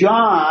with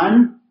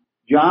John.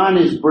 John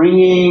is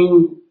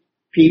bringing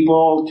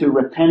people to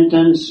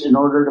repentance in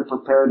order to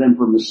prepare them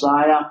for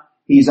Messiah.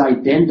 He's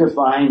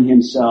identifying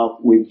himself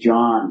with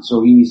John.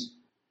 So he's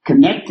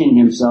connecting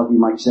himself, you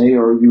might say,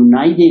 or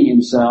uniting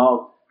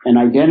himself and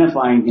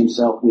identifying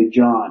himself with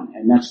John.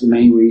 And that's the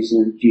main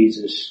reason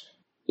Jesus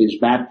is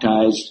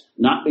baptized,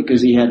 not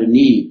because he had a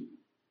need.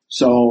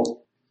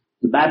 So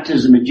the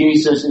baptism of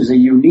Jesus is a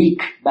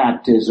unique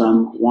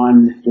baptism,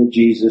 one that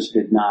Jesus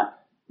did not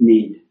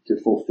need to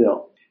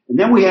fulfill. And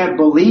then we have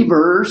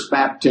believers'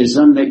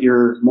 baptism that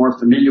you're more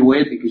familiar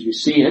with because you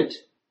see it.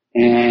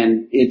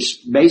 And it's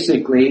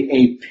basically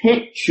a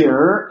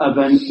picture of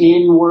an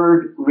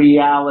inward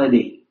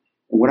reality.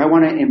 And what I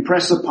want to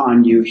impress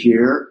upon you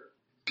here,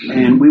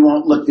 and we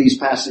won't look these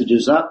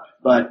passages up,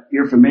 but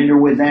you're familiar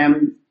with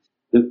them.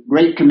 The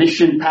Great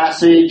Commission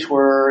passage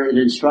where it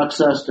instructs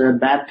us to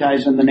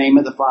baptize in the name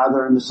of the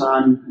Father and the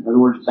Son. In other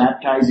words,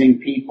 baptizing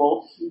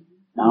people.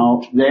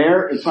 Now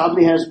there, it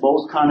probably has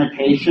both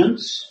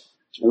connotations.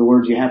 In other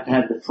words, you have to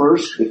have the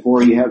first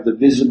before you have the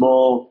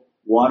visible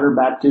water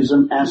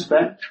baptism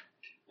aspect.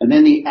 And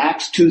then the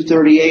Acts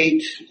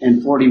 2:38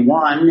 and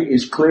 41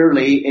 is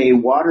clearly a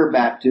water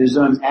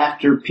baptism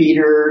after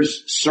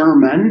Peter's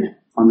sermon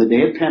on the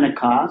day of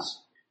Pentecost.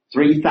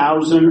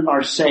 3,000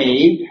 are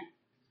saved.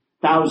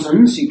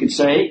 Thousands, you could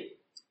say.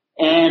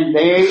 And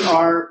they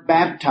are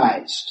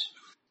baptized.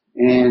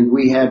 And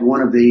we had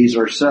one of these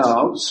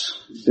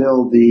ourselves,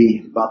 Bill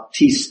the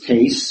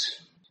Baptistes.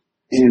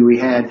 And we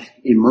had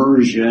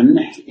immersion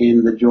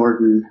in the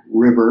Jordan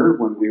River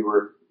when we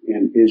were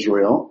in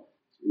Israel.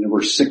 And there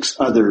were 6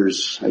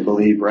 others, I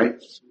believe, right,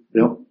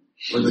 Bill?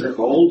 Was it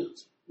cold?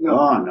 No.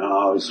 Oh,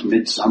 no, it was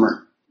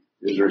midsummer.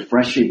 It was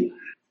refreshing.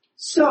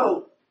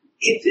 So,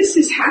 if this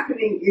is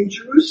happening in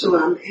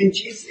Jerusalem and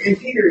Jesus and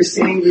Peter is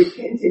saying,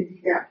 repent and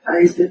be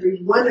baptized,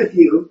 every one of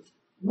you,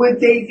 would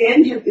they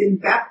then have been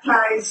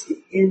baptized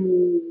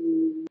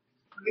in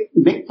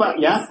Mikvah?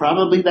 Yeah,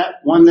 probably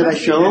that one that I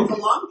showed. It's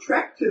a long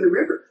trek to the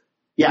river.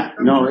 Yeah,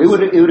 no, it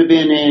would have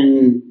been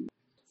in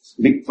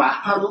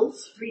Mikvah.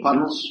 Puddles.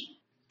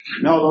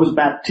 No, those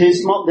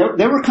baptismal,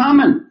 they were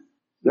common.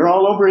 They're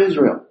all over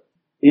Israel.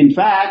 In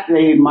fact,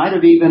 they might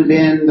have even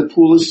been the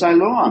Pool of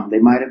Siloam. They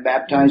might have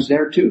baptized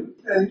there too.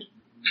 Okay.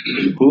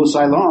 The Pool of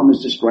Siloam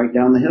is just right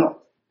down the hill.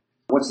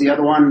 What's the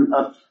other one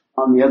up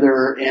on the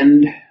other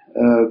end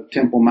of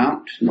Temple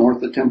Mount,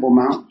 north of Temple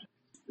Mount?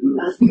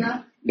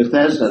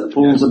 Bethesda, the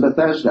pools of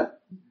Bethesda.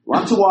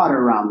 Lots of water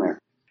around there.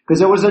 Because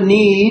there was a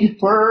need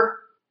for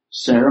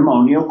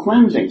ceremonial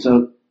cleansing.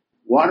 So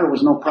water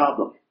was no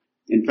problem.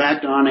 In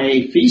fact, on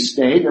a feast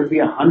day, there'd be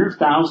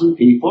 100,000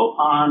 people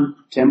on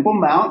Temple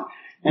Mount.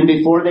 And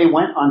before they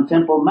went on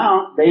Temple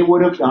Mount, they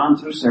would have gone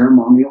through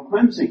ceremonial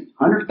cleansing.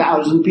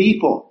 100,000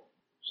 people.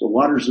 So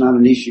water's not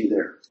an issue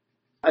there.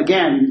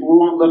 Again, we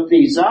won't look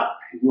these up.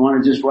 If you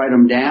want to just write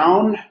them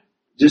down.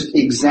 Just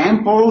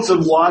examples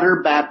of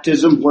water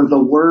baptism where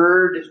the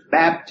word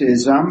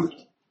baptism.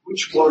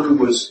 Which water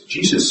was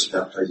Jesus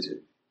baptized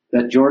in?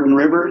 That Jordan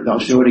River, they'll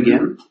show it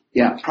again.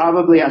 Yeah,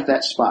 probably at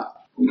that spot.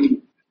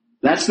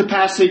 That's the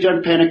passage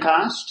on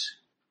Pentecost.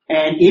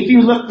 And if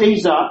you look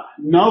these up,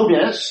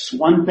 notice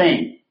one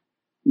thing.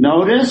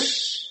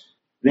 Notice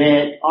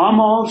that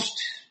almost,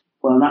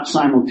 well, not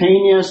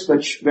simultaneous,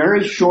 but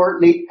very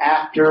shortly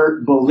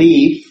after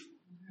belief,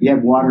 you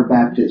have water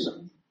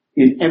baptism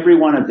in every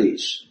one of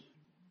these.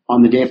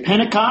 On the day of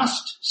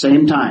Pentecost,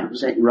 same time.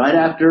 Right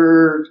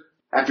after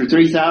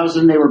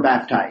 3,000, they were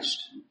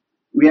baptized.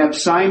 We have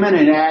Simon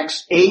in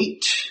Acts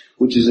 8,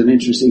 which is an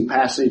interesting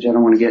passage. I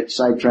don't want to get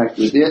sidetracked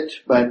with it,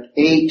 but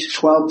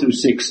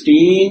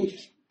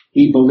 8:12-16.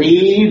 He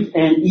believed,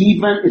 and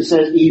it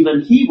says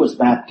even he was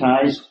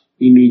baptized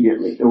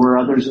immediately. There were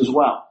others as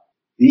well.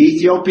 The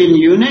Ethiopian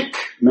eunuch,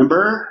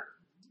 remember,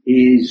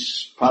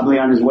 he's probably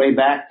on his way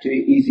back to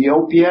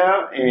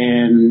Ethiopia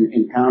and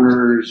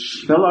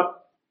encounters Philip,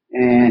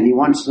 and he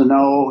wants to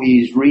know,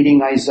 he's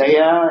reading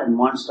Isaiah and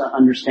wants to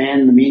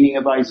understand the meaning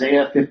of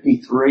Isaiah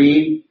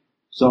 53.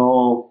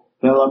 So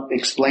Philip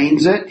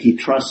explains it. He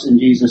trusts in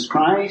Jesus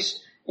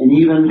Christ, and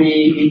even the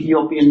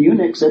Ethiopian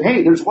eunuch said,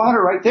 hey, there's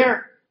water right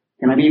there.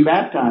 Can I be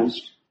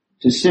baptized?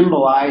 To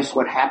symbolize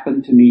what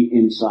happened to me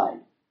inside.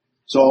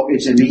 So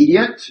it's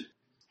immediate.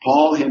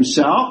 Paul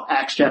himself,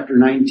 Acts chapter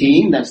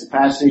 19, that's the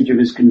passage of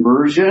his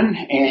conversion.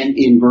 And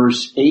in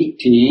verse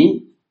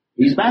 18,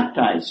 he's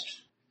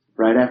baptized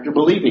right after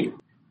believing.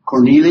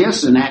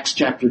 Cornelius in Acts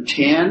chapter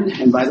 10.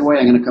 And by the way,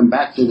 I'm going to come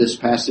back to this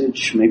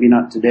passage, maybe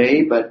not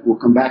today, but we'll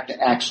come back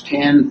to Acts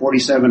 10,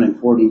 47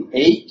 and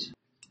 48.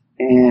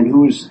 And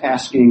who was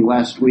asking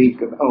last week?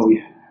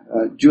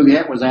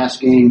 Juliet was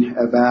asking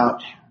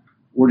about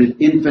where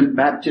did infant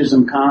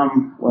baptism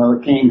come? Well,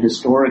 it came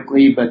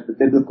historically, but the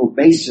biblical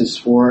basis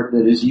for it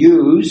that is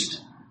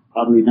used,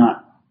 probably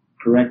not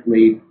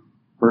correctly,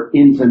 for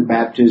infant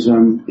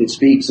baptism, it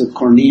speaks of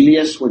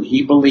Cornelius when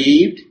he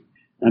believed.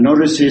 Now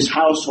notice his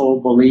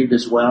household believed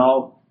as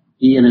well.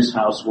 He and his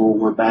household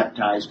were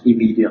baptized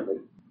immediately.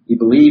 He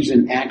believes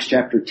in Acts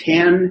chapter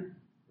 10,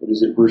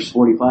 verse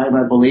 45,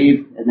 I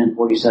believe, and then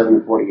 47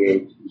 and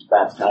 48. He's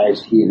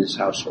baptized, he and his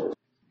household.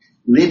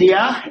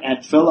 Lydia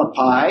at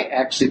Philippi,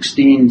 Acts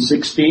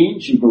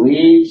 16:16, she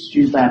believes,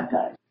 she's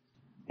baptized.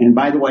 And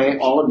by the way,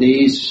 all of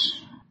these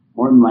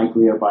more than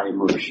likely are by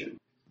immersion.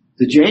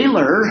 The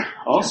jailer,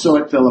 also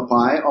at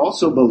Philippi,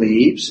 also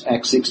believes,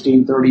 Acts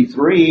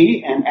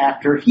 16:33, and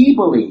after he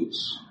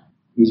believes,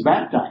 he's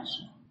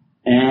baptized.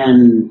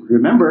 And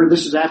remember,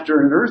 this is after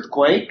an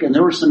earthquake, and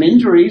there were some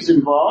injuries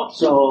involved,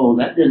 so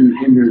that didn't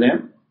hinder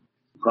them.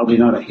 Probably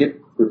not a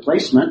hip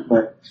replacement,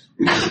 but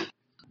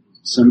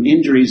some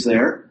injuries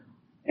there.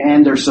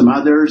 And there's some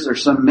others,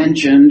 there's some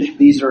mentioned.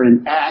 These are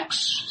in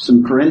Acts.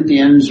 Some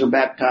Corinthians are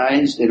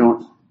baptized. They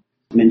don't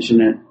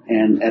mention it.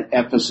 And at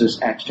Ephesus,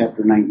 Acts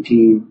chapter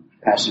 19,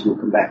 passage we'll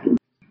come back to.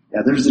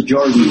 Yeah, there's the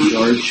Jordan,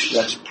 George.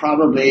 That's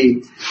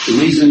probably the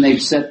reason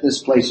they've set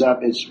this place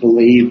up is to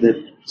believe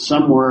that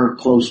somewhere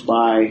close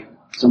by,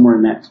 somewhere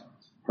in that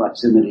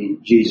proximity,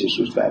 Jesus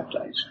was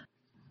baptized.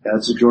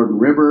 That's the Jordan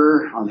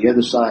River. On the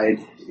other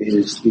side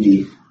is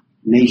the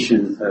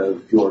nation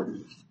of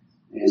Jordan.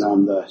 And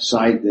on the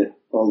side that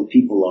all the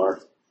people are.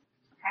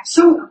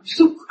 So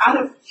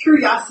out of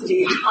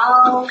curiosity,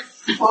 how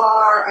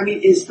far,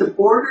 is the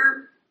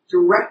border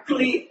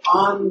directly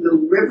on the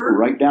river?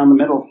 Right down the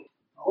middle.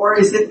 Or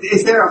is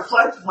there a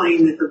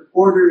floodplain that the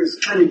border is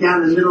kind of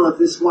down the middle of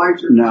this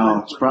larger No,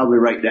 floodplain? it's probably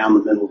right down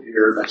the middle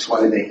here. That's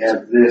why they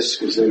have this,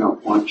 because they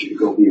don't want you to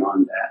go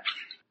beyond that.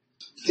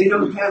 They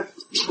don't have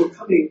people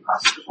coming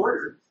across the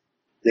border.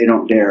 They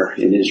don't dare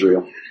in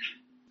Israel.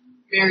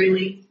 Mary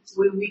Lee,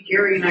 when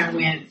Gary and I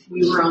went,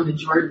 we were on the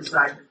Jordan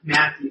side with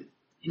Matthew,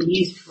 and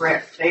he's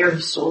correct. They are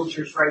the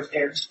soldiers right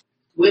there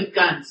with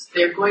guns.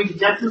 They're going to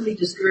definitely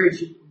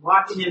discourage you from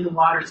walking in the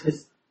water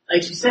because,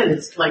 like you said,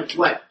 it's like,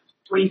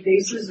 20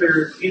 paces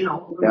or,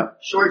 Yep.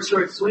 short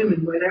swim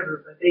and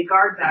whatever, but they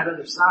guard that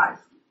other side.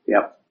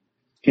 Yep.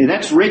 Okay,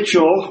 that's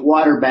ritual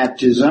water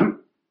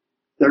baptism.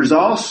 There's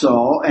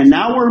also, and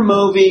now we're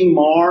moving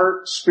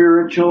more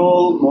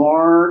spiritual,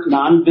 more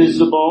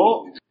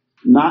non-visible,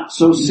 not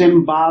so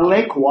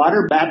symbolic.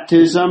 Water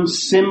baptism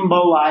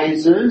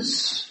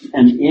symbolizes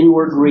an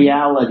inward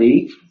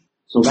reality.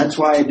 So that's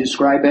why I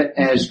describe it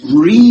as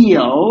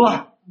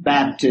real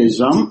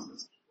baptism.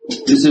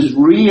 This is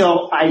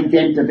real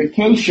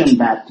identification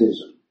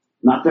baptism.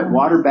 Not that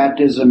water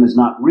baptism is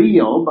not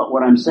real, but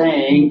what I'm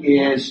saying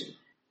is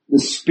the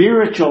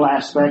spiritual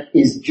aspect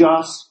is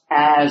just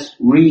as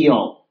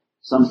real.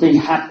 Something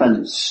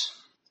happens.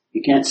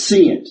 You can't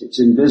see it. It's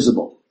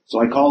invisible. So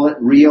I call it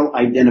real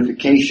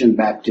identification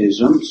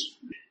baptisms.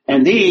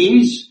 And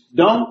these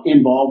don't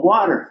involve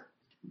water.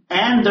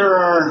 And there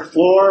are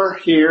 4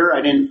 here.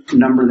 I didn't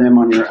number them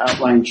on your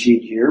outline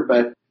sheet here,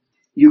 but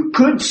you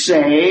could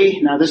say,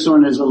 now this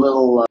one is a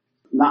little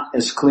not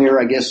as clear,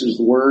 I guess is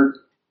the word.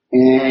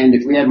 And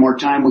if we had more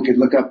time, we could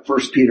look up 1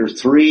 Peter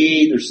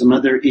 3. There's some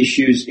other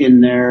issues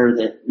in there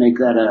that make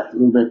that a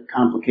little bit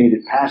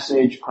complicated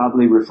passage,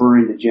 probably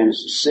referring to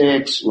Genesis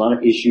 6. A lot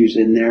of issues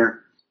in there.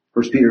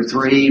 1 Peter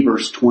 3,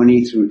 verse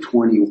 20 through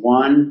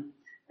 21.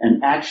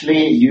 And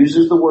actually it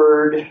uses the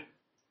word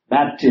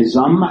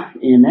baptism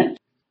in it.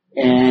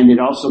 And it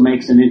also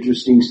makes an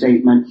interesting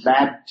statement.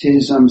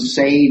 Baptism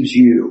saves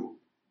you.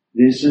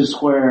 This is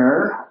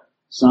where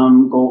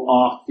some go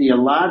off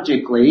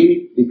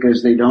theologically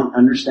because they don't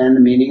understand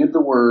the meaning of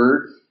the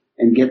word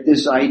and get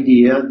this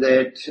idea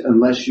that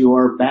unless you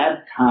are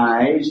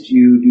baptized,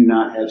 you do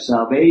not have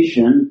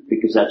salvation,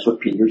 because that's what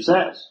Peter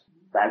says.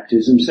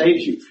 Baptism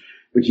saves you.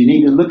 But you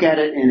need to look at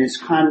it in its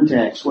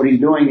context. What he's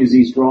doing is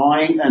he's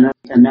drawing an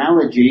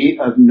analogy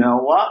of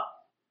Noah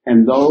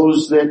and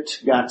those that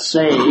got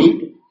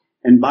saved.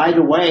 And by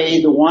the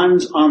way, the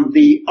ones on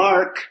the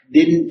ark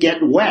didn't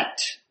get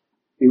wet.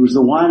 It was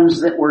the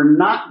ones that were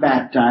not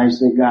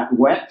baptized that got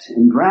wet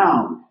and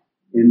drowned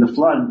in the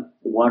flood,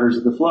 the waters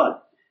of the flood.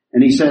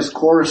 And he says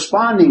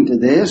corresponding to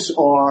this,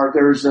 or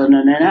there's an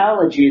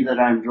analogy that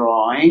I'm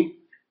drawing,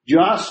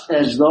 just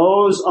as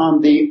those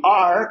on the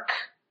ark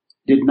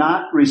did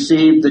not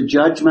receive the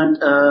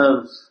judgment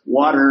of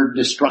water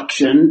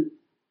destruction,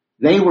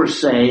 they were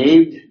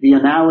saved. The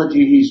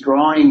analogy he's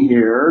drawing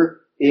here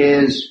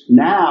is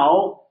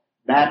now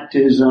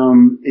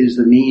baptism is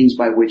the means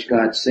by which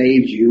God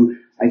saves you.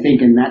 I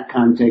think in that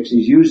context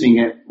he's using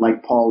it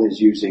like Paul is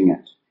using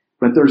it.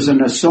 But there's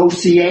an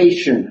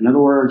association. In other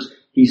words,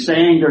 he's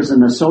saying there's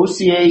an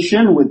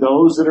association with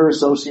those that are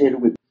associated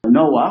with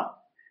Noah.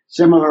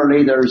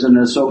 Similarly, there's an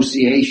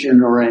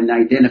association or an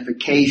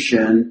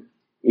identification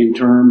in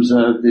terms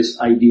of this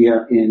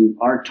idea in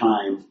our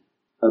time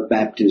of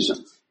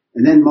baptism.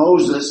 And then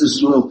Moses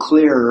is a little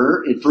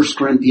clearer in 1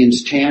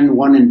 Corinthians 10,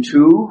 1 and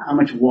 2. How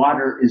much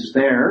water is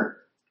there?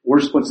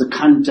 What's the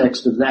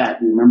context of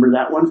that? You remember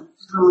that one?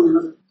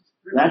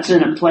 That's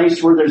in a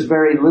place where there's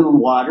very little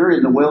water,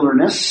 in the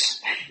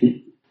wilderness.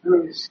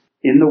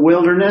 In the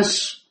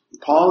wilderness,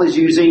 Paul is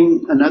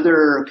using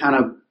another kind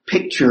of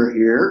picture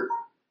here.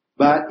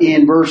 But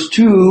in verse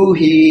 2,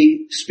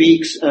 he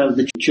speaks of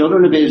the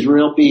children of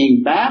Israel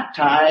being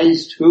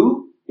baptized,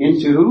 who?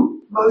 Into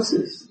who?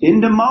 Moses.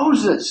 Into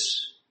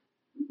Moses.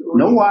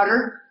 No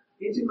water.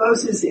 Into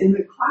Moses in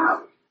the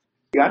cloud.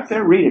 You got it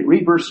there? Read it.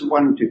 Read verses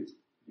 1 and 2.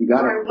 You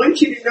got For it? I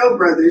want you to know,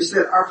 brothers,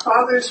 that our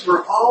fathers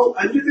were all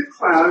under the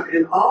cloud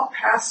and all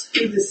passed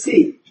through the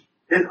sea.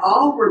 And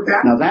all were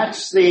baptized. Now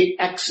that's the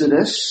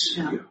Exodus.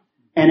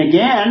 And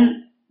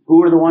again,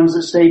 who are the ones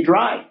that stayed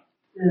dry?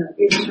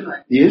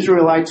 The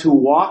Israelites who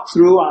walked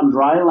through on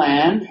dry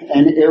land,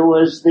 and it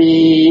was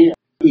the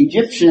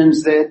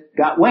Egyptians that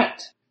got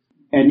wet.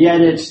 And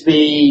yet it's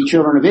the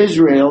children of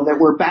Israel that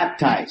were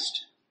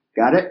baptized.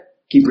 Got it?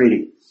 Keep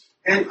reading.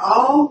 And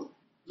all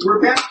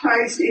were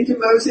baptized into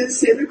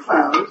Moses in the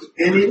cloud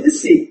and in the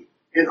sea.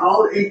 And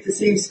all ate the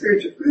same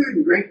spiritual food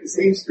and drank the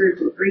same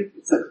spiritual drink,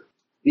 etc.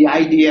 The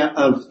idea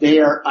of they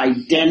are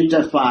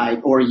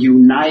identified or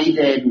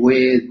united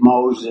with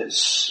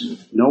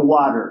Moses. No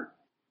water.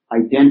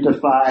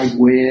 Identified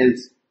with,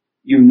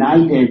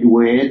 united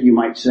with, you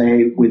might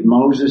say, with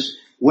Moses.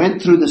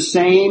 Went through the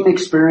same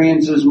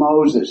experience as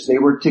Moses. They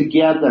were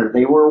together.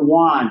 They were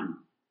one.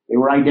 They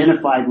were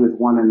identified with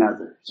one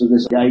another. So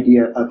this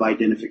idea of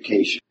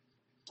identification.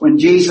 When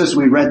Jesus,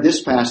 we read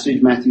this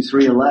passage, Matthew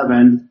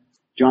 3:11,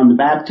 John the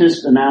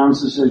Baptist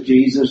announces that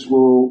Jesus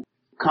will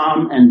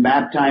come and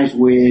baptize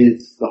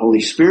with the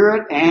Holy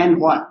Spirit and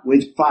what?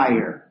 With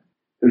fire.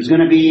 There's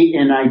going to be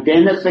an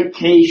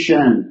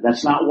identification.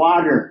 That's not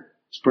water.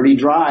 It's pretty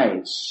dry.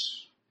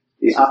 It's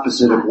the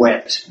opposite of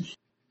wet.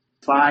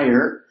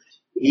 Fire.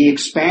 He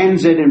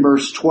expands it in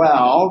verse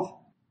 12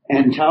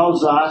 and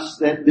tells us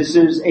that this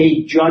is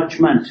a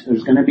judgment.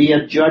 There's going to be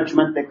a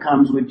judgment that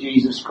comes with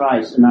Jesus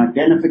Christ, an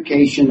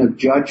identification of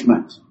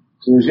judgment.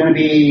 So there's going to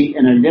be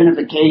an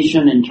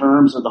identification in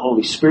terms of the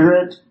Holy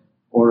Spirit,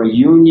 or a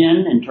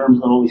union in terms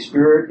of the Holy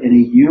Spirit, and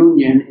a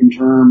union in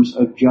terms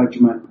of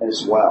judgment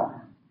as well.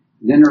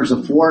 Then there's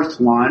a fourth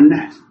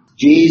one,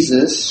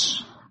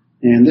 Jesus,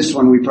 and this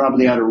one we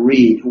probably ought to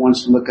read. Who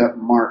wants to look up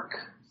Mark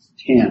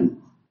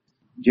 10?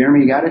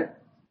 Jeremy, you got it?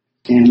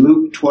 And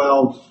Luke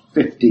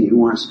 12:50. Who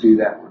wants to do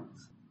that one?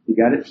 You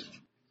got it?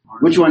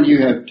 Which one do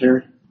you have,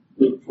 Terry?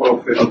 Luke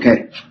 12:50.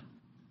 Okay.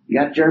 You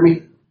got it,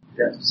 Jeremy?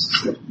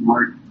 Yes.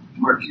 Mark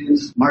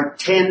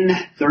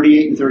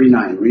 10:38 and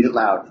 39. Read it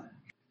loud.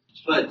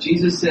 But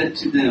Jesus said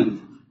to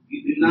them,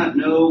 "You do not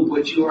know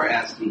what you are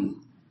asking.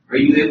 Are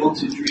you able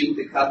to drink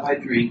the cup I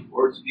drink,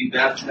 or to be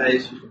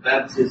baptized with the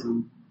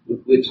baptism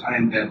with which I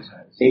am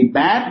baptized?" A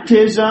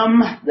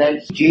baptism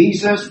that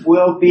Jesus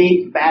will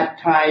be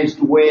baptized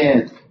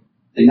with.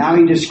 And now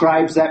he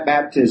describes that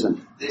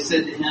baptism. They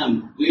said to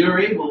him, "We are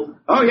able."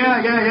 Oh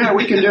yeah,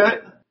 we can do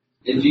it.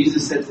 And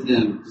Jesus said to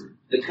them,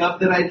 "The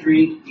cup that I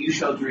drink, you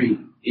shall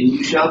drink, and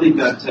you shall be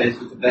baptized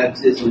with the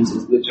baptism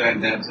with which I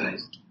am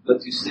baptized.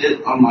 But to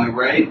sit on my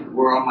right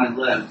or on my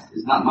left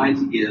is not mine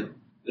to give,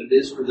 but it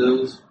is for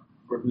those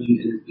for whom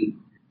it has been."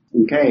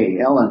 Okay,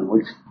 Ellen.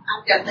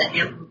 I've got the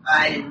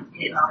Amplified, and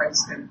it always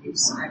going to give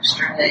some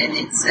extra, and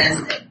it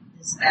says that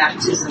this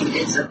baptism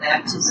is a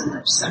baptism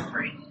of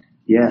suffering.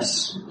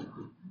 Yes.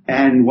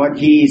 And what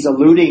he's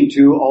alluding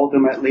to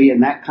ultimately in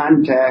that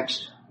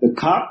context, the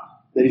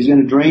cup that he's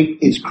going to drink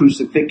is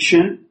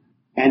crucifixion,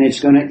 and it's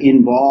going to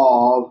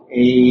involve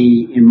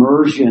a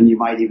immersion, you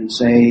might even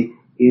say,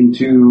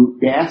 into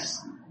death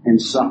and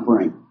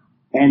suffering.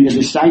 And the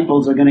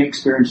disciples are going to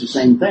experience the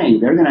same thing.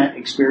 They're going to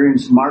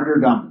experience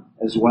martyrdom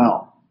as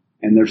well.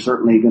 And they're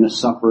certainly going to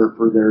suffer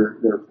for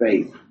their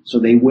faith. So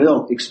they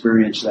will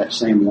experience that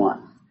same one.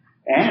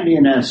 And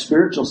in a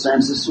spiritual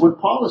sense, this is what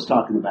Paul is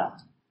talking about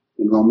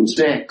in Romans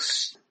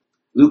 6.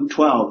 Luke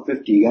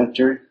 12:50. You got it,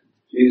 Terry?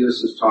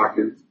 Jesus is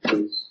talking.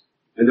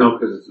 I know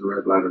because it's the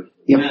red letter.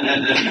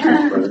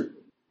 Yep.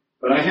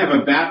 But I have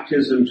a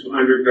baptism to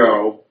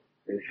undergo,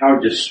 and how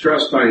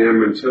distressed I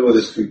am until it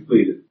is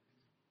completed.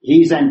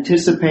 He's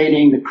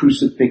anticipating the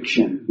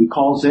crucifixion. He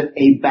calls it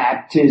a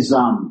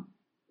baptism.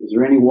 Is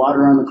there any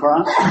water on the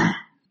cross?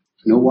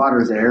 No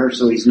water there,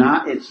 so it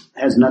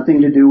has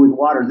nothing to do with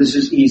water.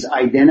 He's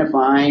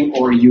identifying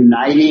or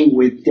uniting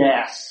with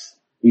death.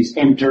 He's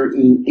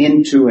entering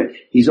into it.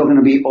 He's going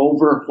to be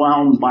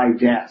overwhelmed by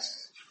death.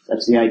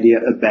 That's the idea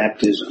of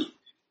baptism.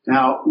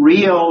 Now,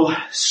 real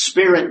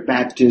spirit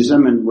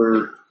baptism, and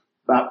we're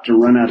about to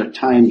run out of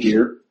time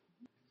here.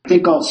 I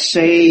think I'll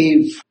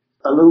save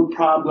a little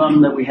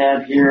problem that we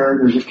have here.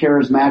 There's a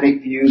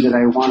charismatic view that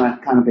I want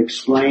to kind of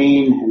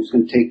explain, and it's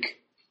going to take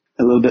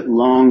a little bit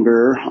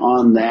longer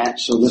on that.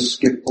 So let's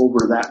skip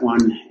over that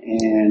one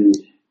and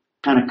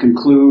kind of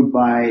conclude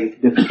by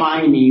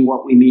defining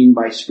what we mean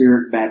by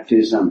spirit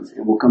baptism.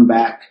 And we'll come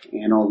back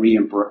and I'll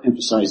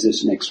re-emphasize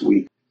this next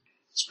week.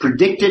 It's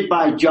predicted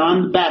by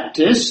John the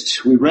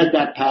Baptist. We read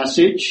that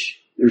passage.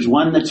 There's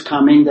one that's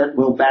coming that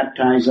will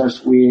baptize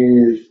us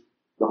with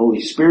the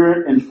Holy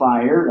Spirit and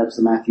fire. That's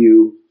the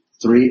Matthew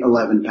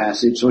 3:11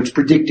 passage. So it's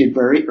predicted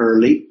very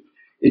early.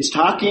 It's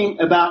talking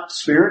about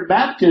spirit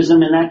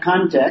baptism in that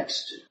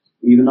context.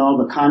 Even though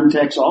the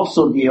context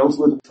also deals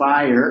with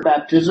fire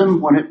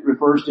baptism, when it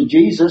refers to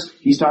Jesus,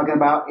 he's talking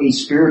about a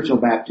spiritual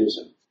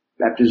baptism.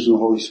 Baptism of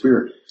the Holy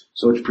Spirit.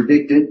 So it's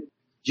predicted.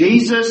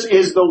 Jesus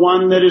is the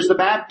one that is the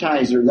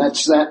baptizer.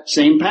 That's that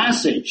same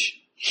passage.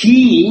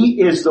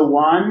 He is the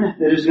one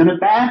that is going to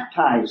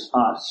baptize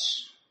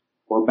us,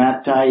 or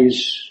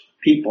baptize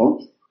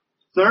people.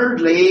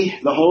 Thirdly,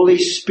 the Holy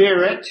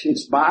Spirit.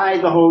 It's by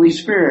the Holy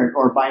Spirit,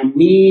 or by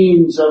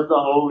means of the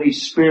Holy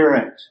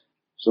Spirit.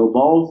 So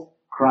both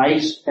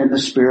Christ and the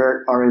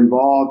Spirit are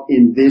involved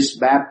in this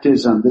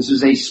baptism. This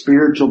is a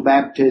spiritual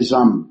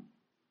baptism.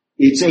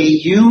 It's a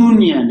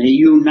union, a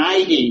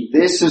uniting.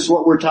 This is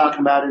what we're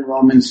talking about in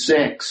Romans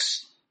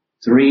 6,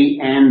 3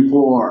 and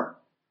 4.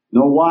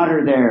 No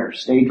water there.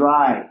 Stay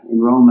dry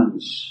in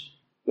Romans.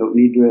 Don't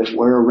need to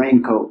wear a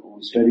raincoat when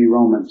we study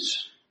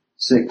Romans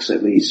 6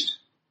 at least.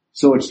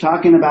 So it's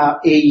talking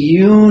about a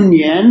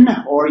union,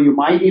 or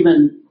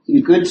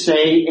you could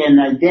say an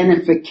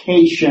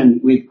identification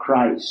with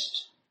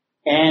Christ.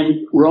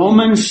 And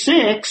Romans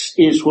 6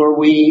 is where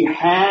we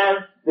have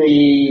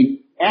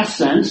the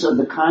essence of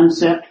the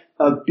concept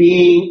of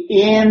being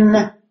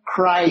in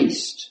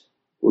Christ.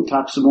 We'll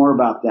talk some more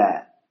about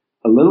that.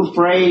 A little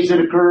phrase that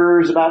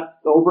occurs about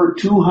over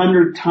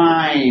 200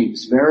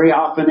 times, very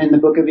often in the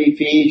book of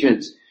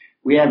Ephesians.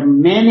 We have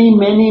many,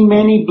 many,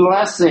 many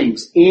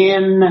blessings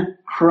in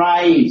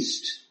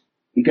Christ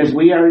because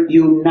we are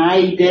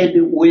united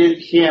with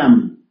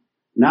Him.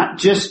 Not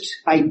just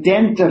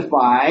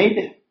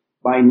identified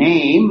by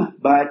name,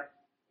 but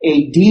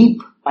a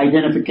deep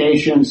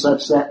identification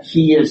such that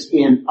He is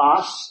in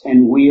us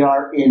and we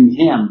are in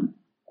Him,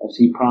 as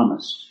He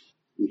promised.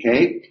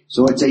 Okay?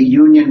 So it's a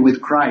union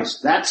with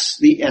Christ. That's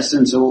the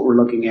essence of what we're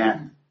looking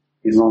at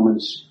in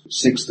Romans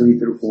 6, 3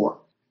 through 4.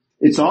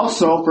 It's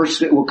also,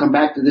 we'll come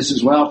back to this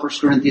as well, 1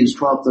 Corinthians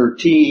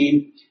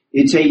 12:13.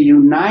 It's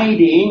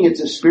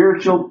a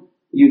spiritual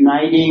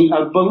uniting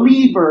of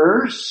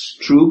believers,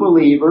 true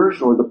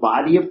believers, or the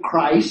body of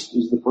Christ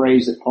is the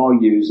phrase that Paul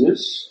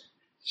uses.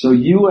 So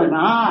you and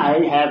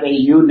I have a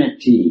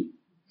unity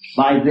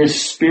by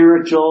this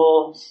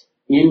spiritual,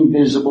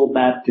 invisible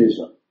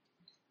baptism.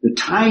 The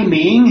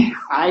timing,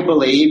 I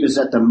believe, is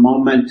at the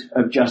moment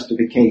of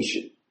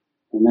justification.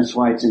 And that's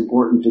why it's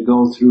important to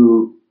go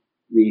through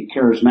the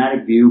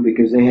charismatic view,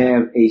 because they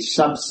have a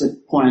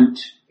subsequent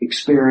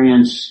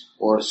experience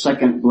or a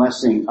second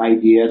blessing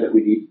idea that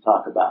we need to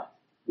talk about.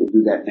 We'll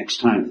do that next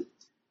time.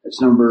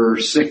 That's number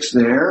 6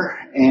 there.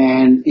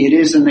 And it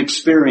is an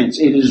experience.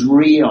 It is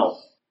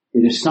real.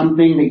 It is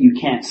something that you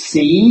can't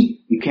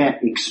see, you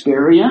can't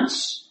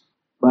experience,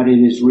 but it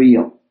is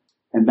real.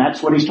 And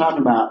that's what he's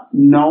talking about.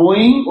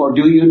 Knowing, or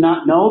do you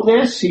not know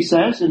this, he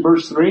says in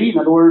verse 3. In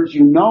other words,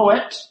 you know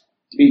it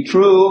to be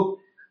true,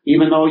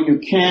 even though you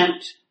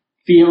can't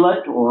feel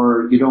it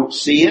or you don't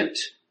see it.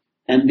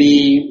 And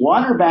the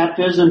water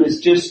baptism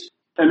is just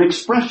an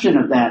expression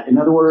of that. In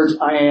other words,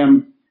 I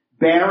am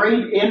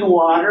buried in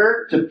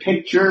water to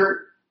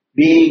picture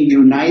being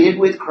united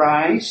with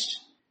Christ.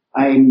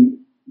 I'm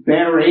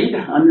buried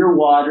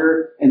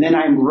underwater, and then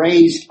I'm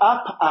raised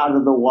up out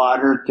of the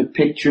water to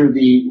picture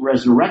the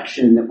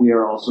resurrection that we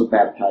are also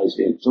baptized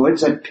in. So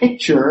it's a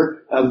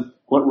picture of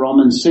what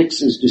Romans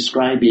 6 is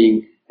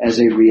describing as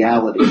a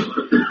reality.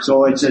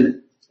 So it's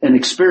an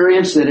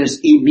experience that is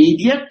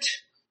immediate,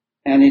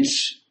 and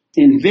it's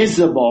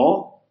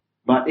invisible,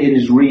 but it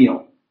is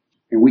real.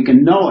 And we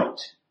can know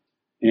it.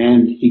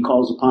 And he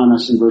calls upon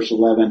us in verse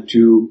 11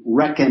 to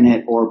reckon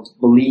it or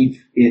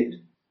believe it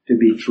to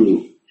be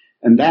true.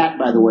 And that,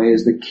 by the way,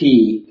 is the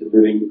key to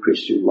living the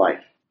Christian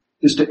life.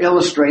 Just to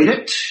illustrate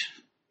it,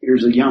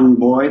 here's a young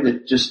boy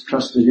that just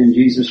trusted in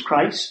Jesus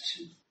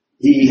Christ.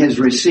 He has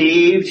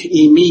received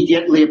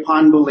immediately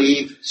upon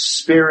belief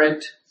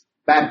Spirit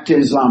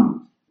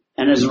baptism.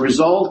 And as a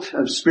result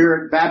of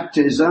Spirit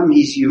baptism,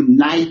 he's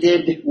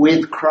united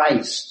with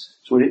Christ.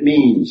 That's what it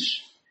means.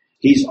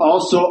 He's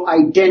also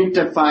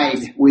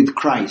identified with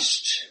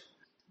Christ.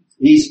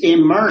 He's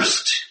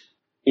immersed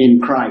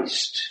in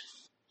Christ.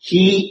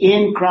 He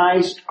in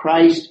Christ,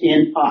 Christ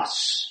in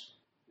us.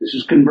 This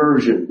is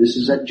conversion. This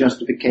is that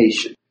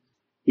justification.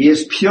 He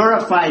is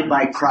purified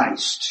by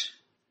Christ.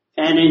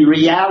 And in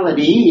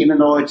reality, even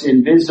though it's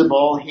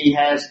invisible, he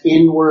has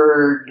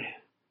inward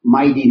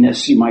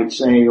mightiness, you might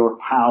say, or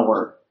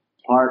power.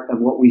 Part of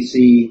what we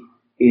see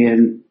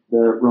in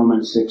the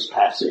Romans 6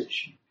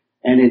 passage.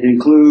 And it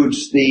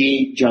includes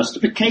the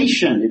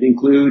justification. It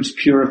includes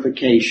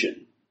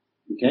purification.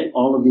 Okay?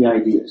 All of the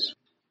ideas.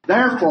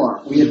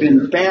 Therefore, we have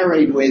been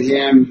buried with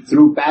him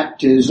through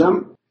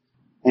baptism,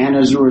 and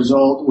as a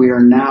result, we are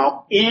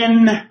now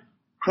in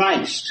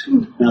Christ.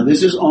 Now,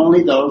 this is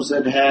only those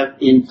that have,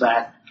 in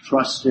fact,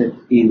 trusted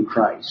in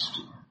Christ.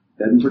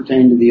 It doesn't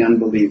pertain to the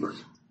unbeliever.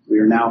 We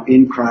are now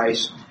in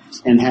Christ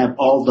and have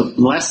all the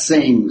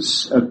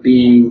blessings of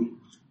being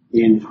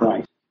in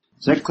Christ.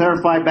 Does that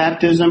clarify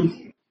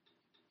baptism?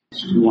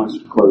 Who wants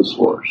to close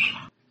for us?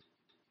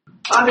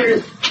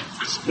 Father,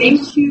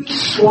 thank you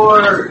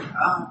for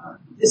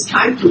this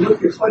time to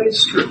look at what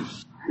is true.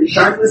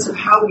 Regardless of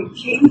how we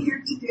came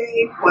here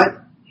today,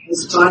 what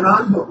has gone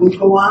on, what will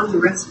go on the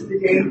rest of the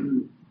day.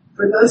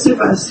 For those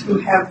of us who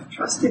have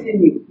trusted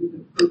in you, who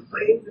have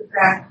proclaimed the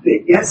fact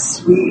that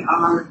yes, we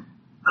are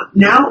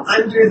now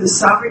under the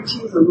sovereignty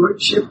and the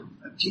lordship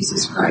of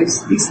Jesus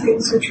Christ, these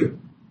things are true.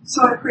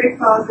 So I pray,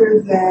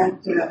 Father,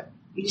 that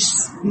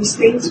these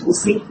things will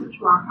sink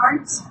into our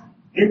hearts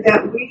and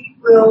that we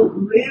will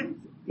live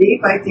day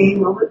by day,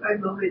 moment by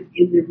moment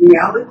in the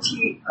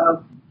reality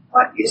of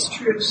what is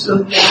true so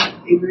that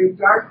a very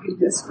dark and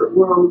desperate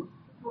world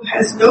who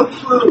has no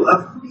clue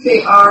of who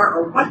they are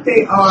or what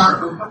their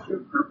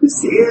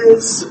purpose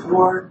is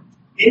or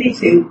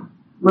anything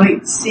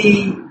might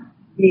see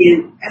the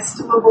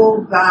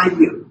inestimable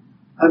value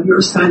of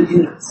your Son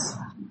in us.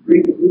 I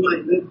pray that we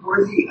might live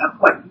worthy of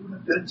what you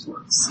have done to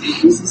us.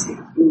 In Jesus'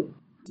 name, amen.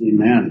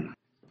 Amen.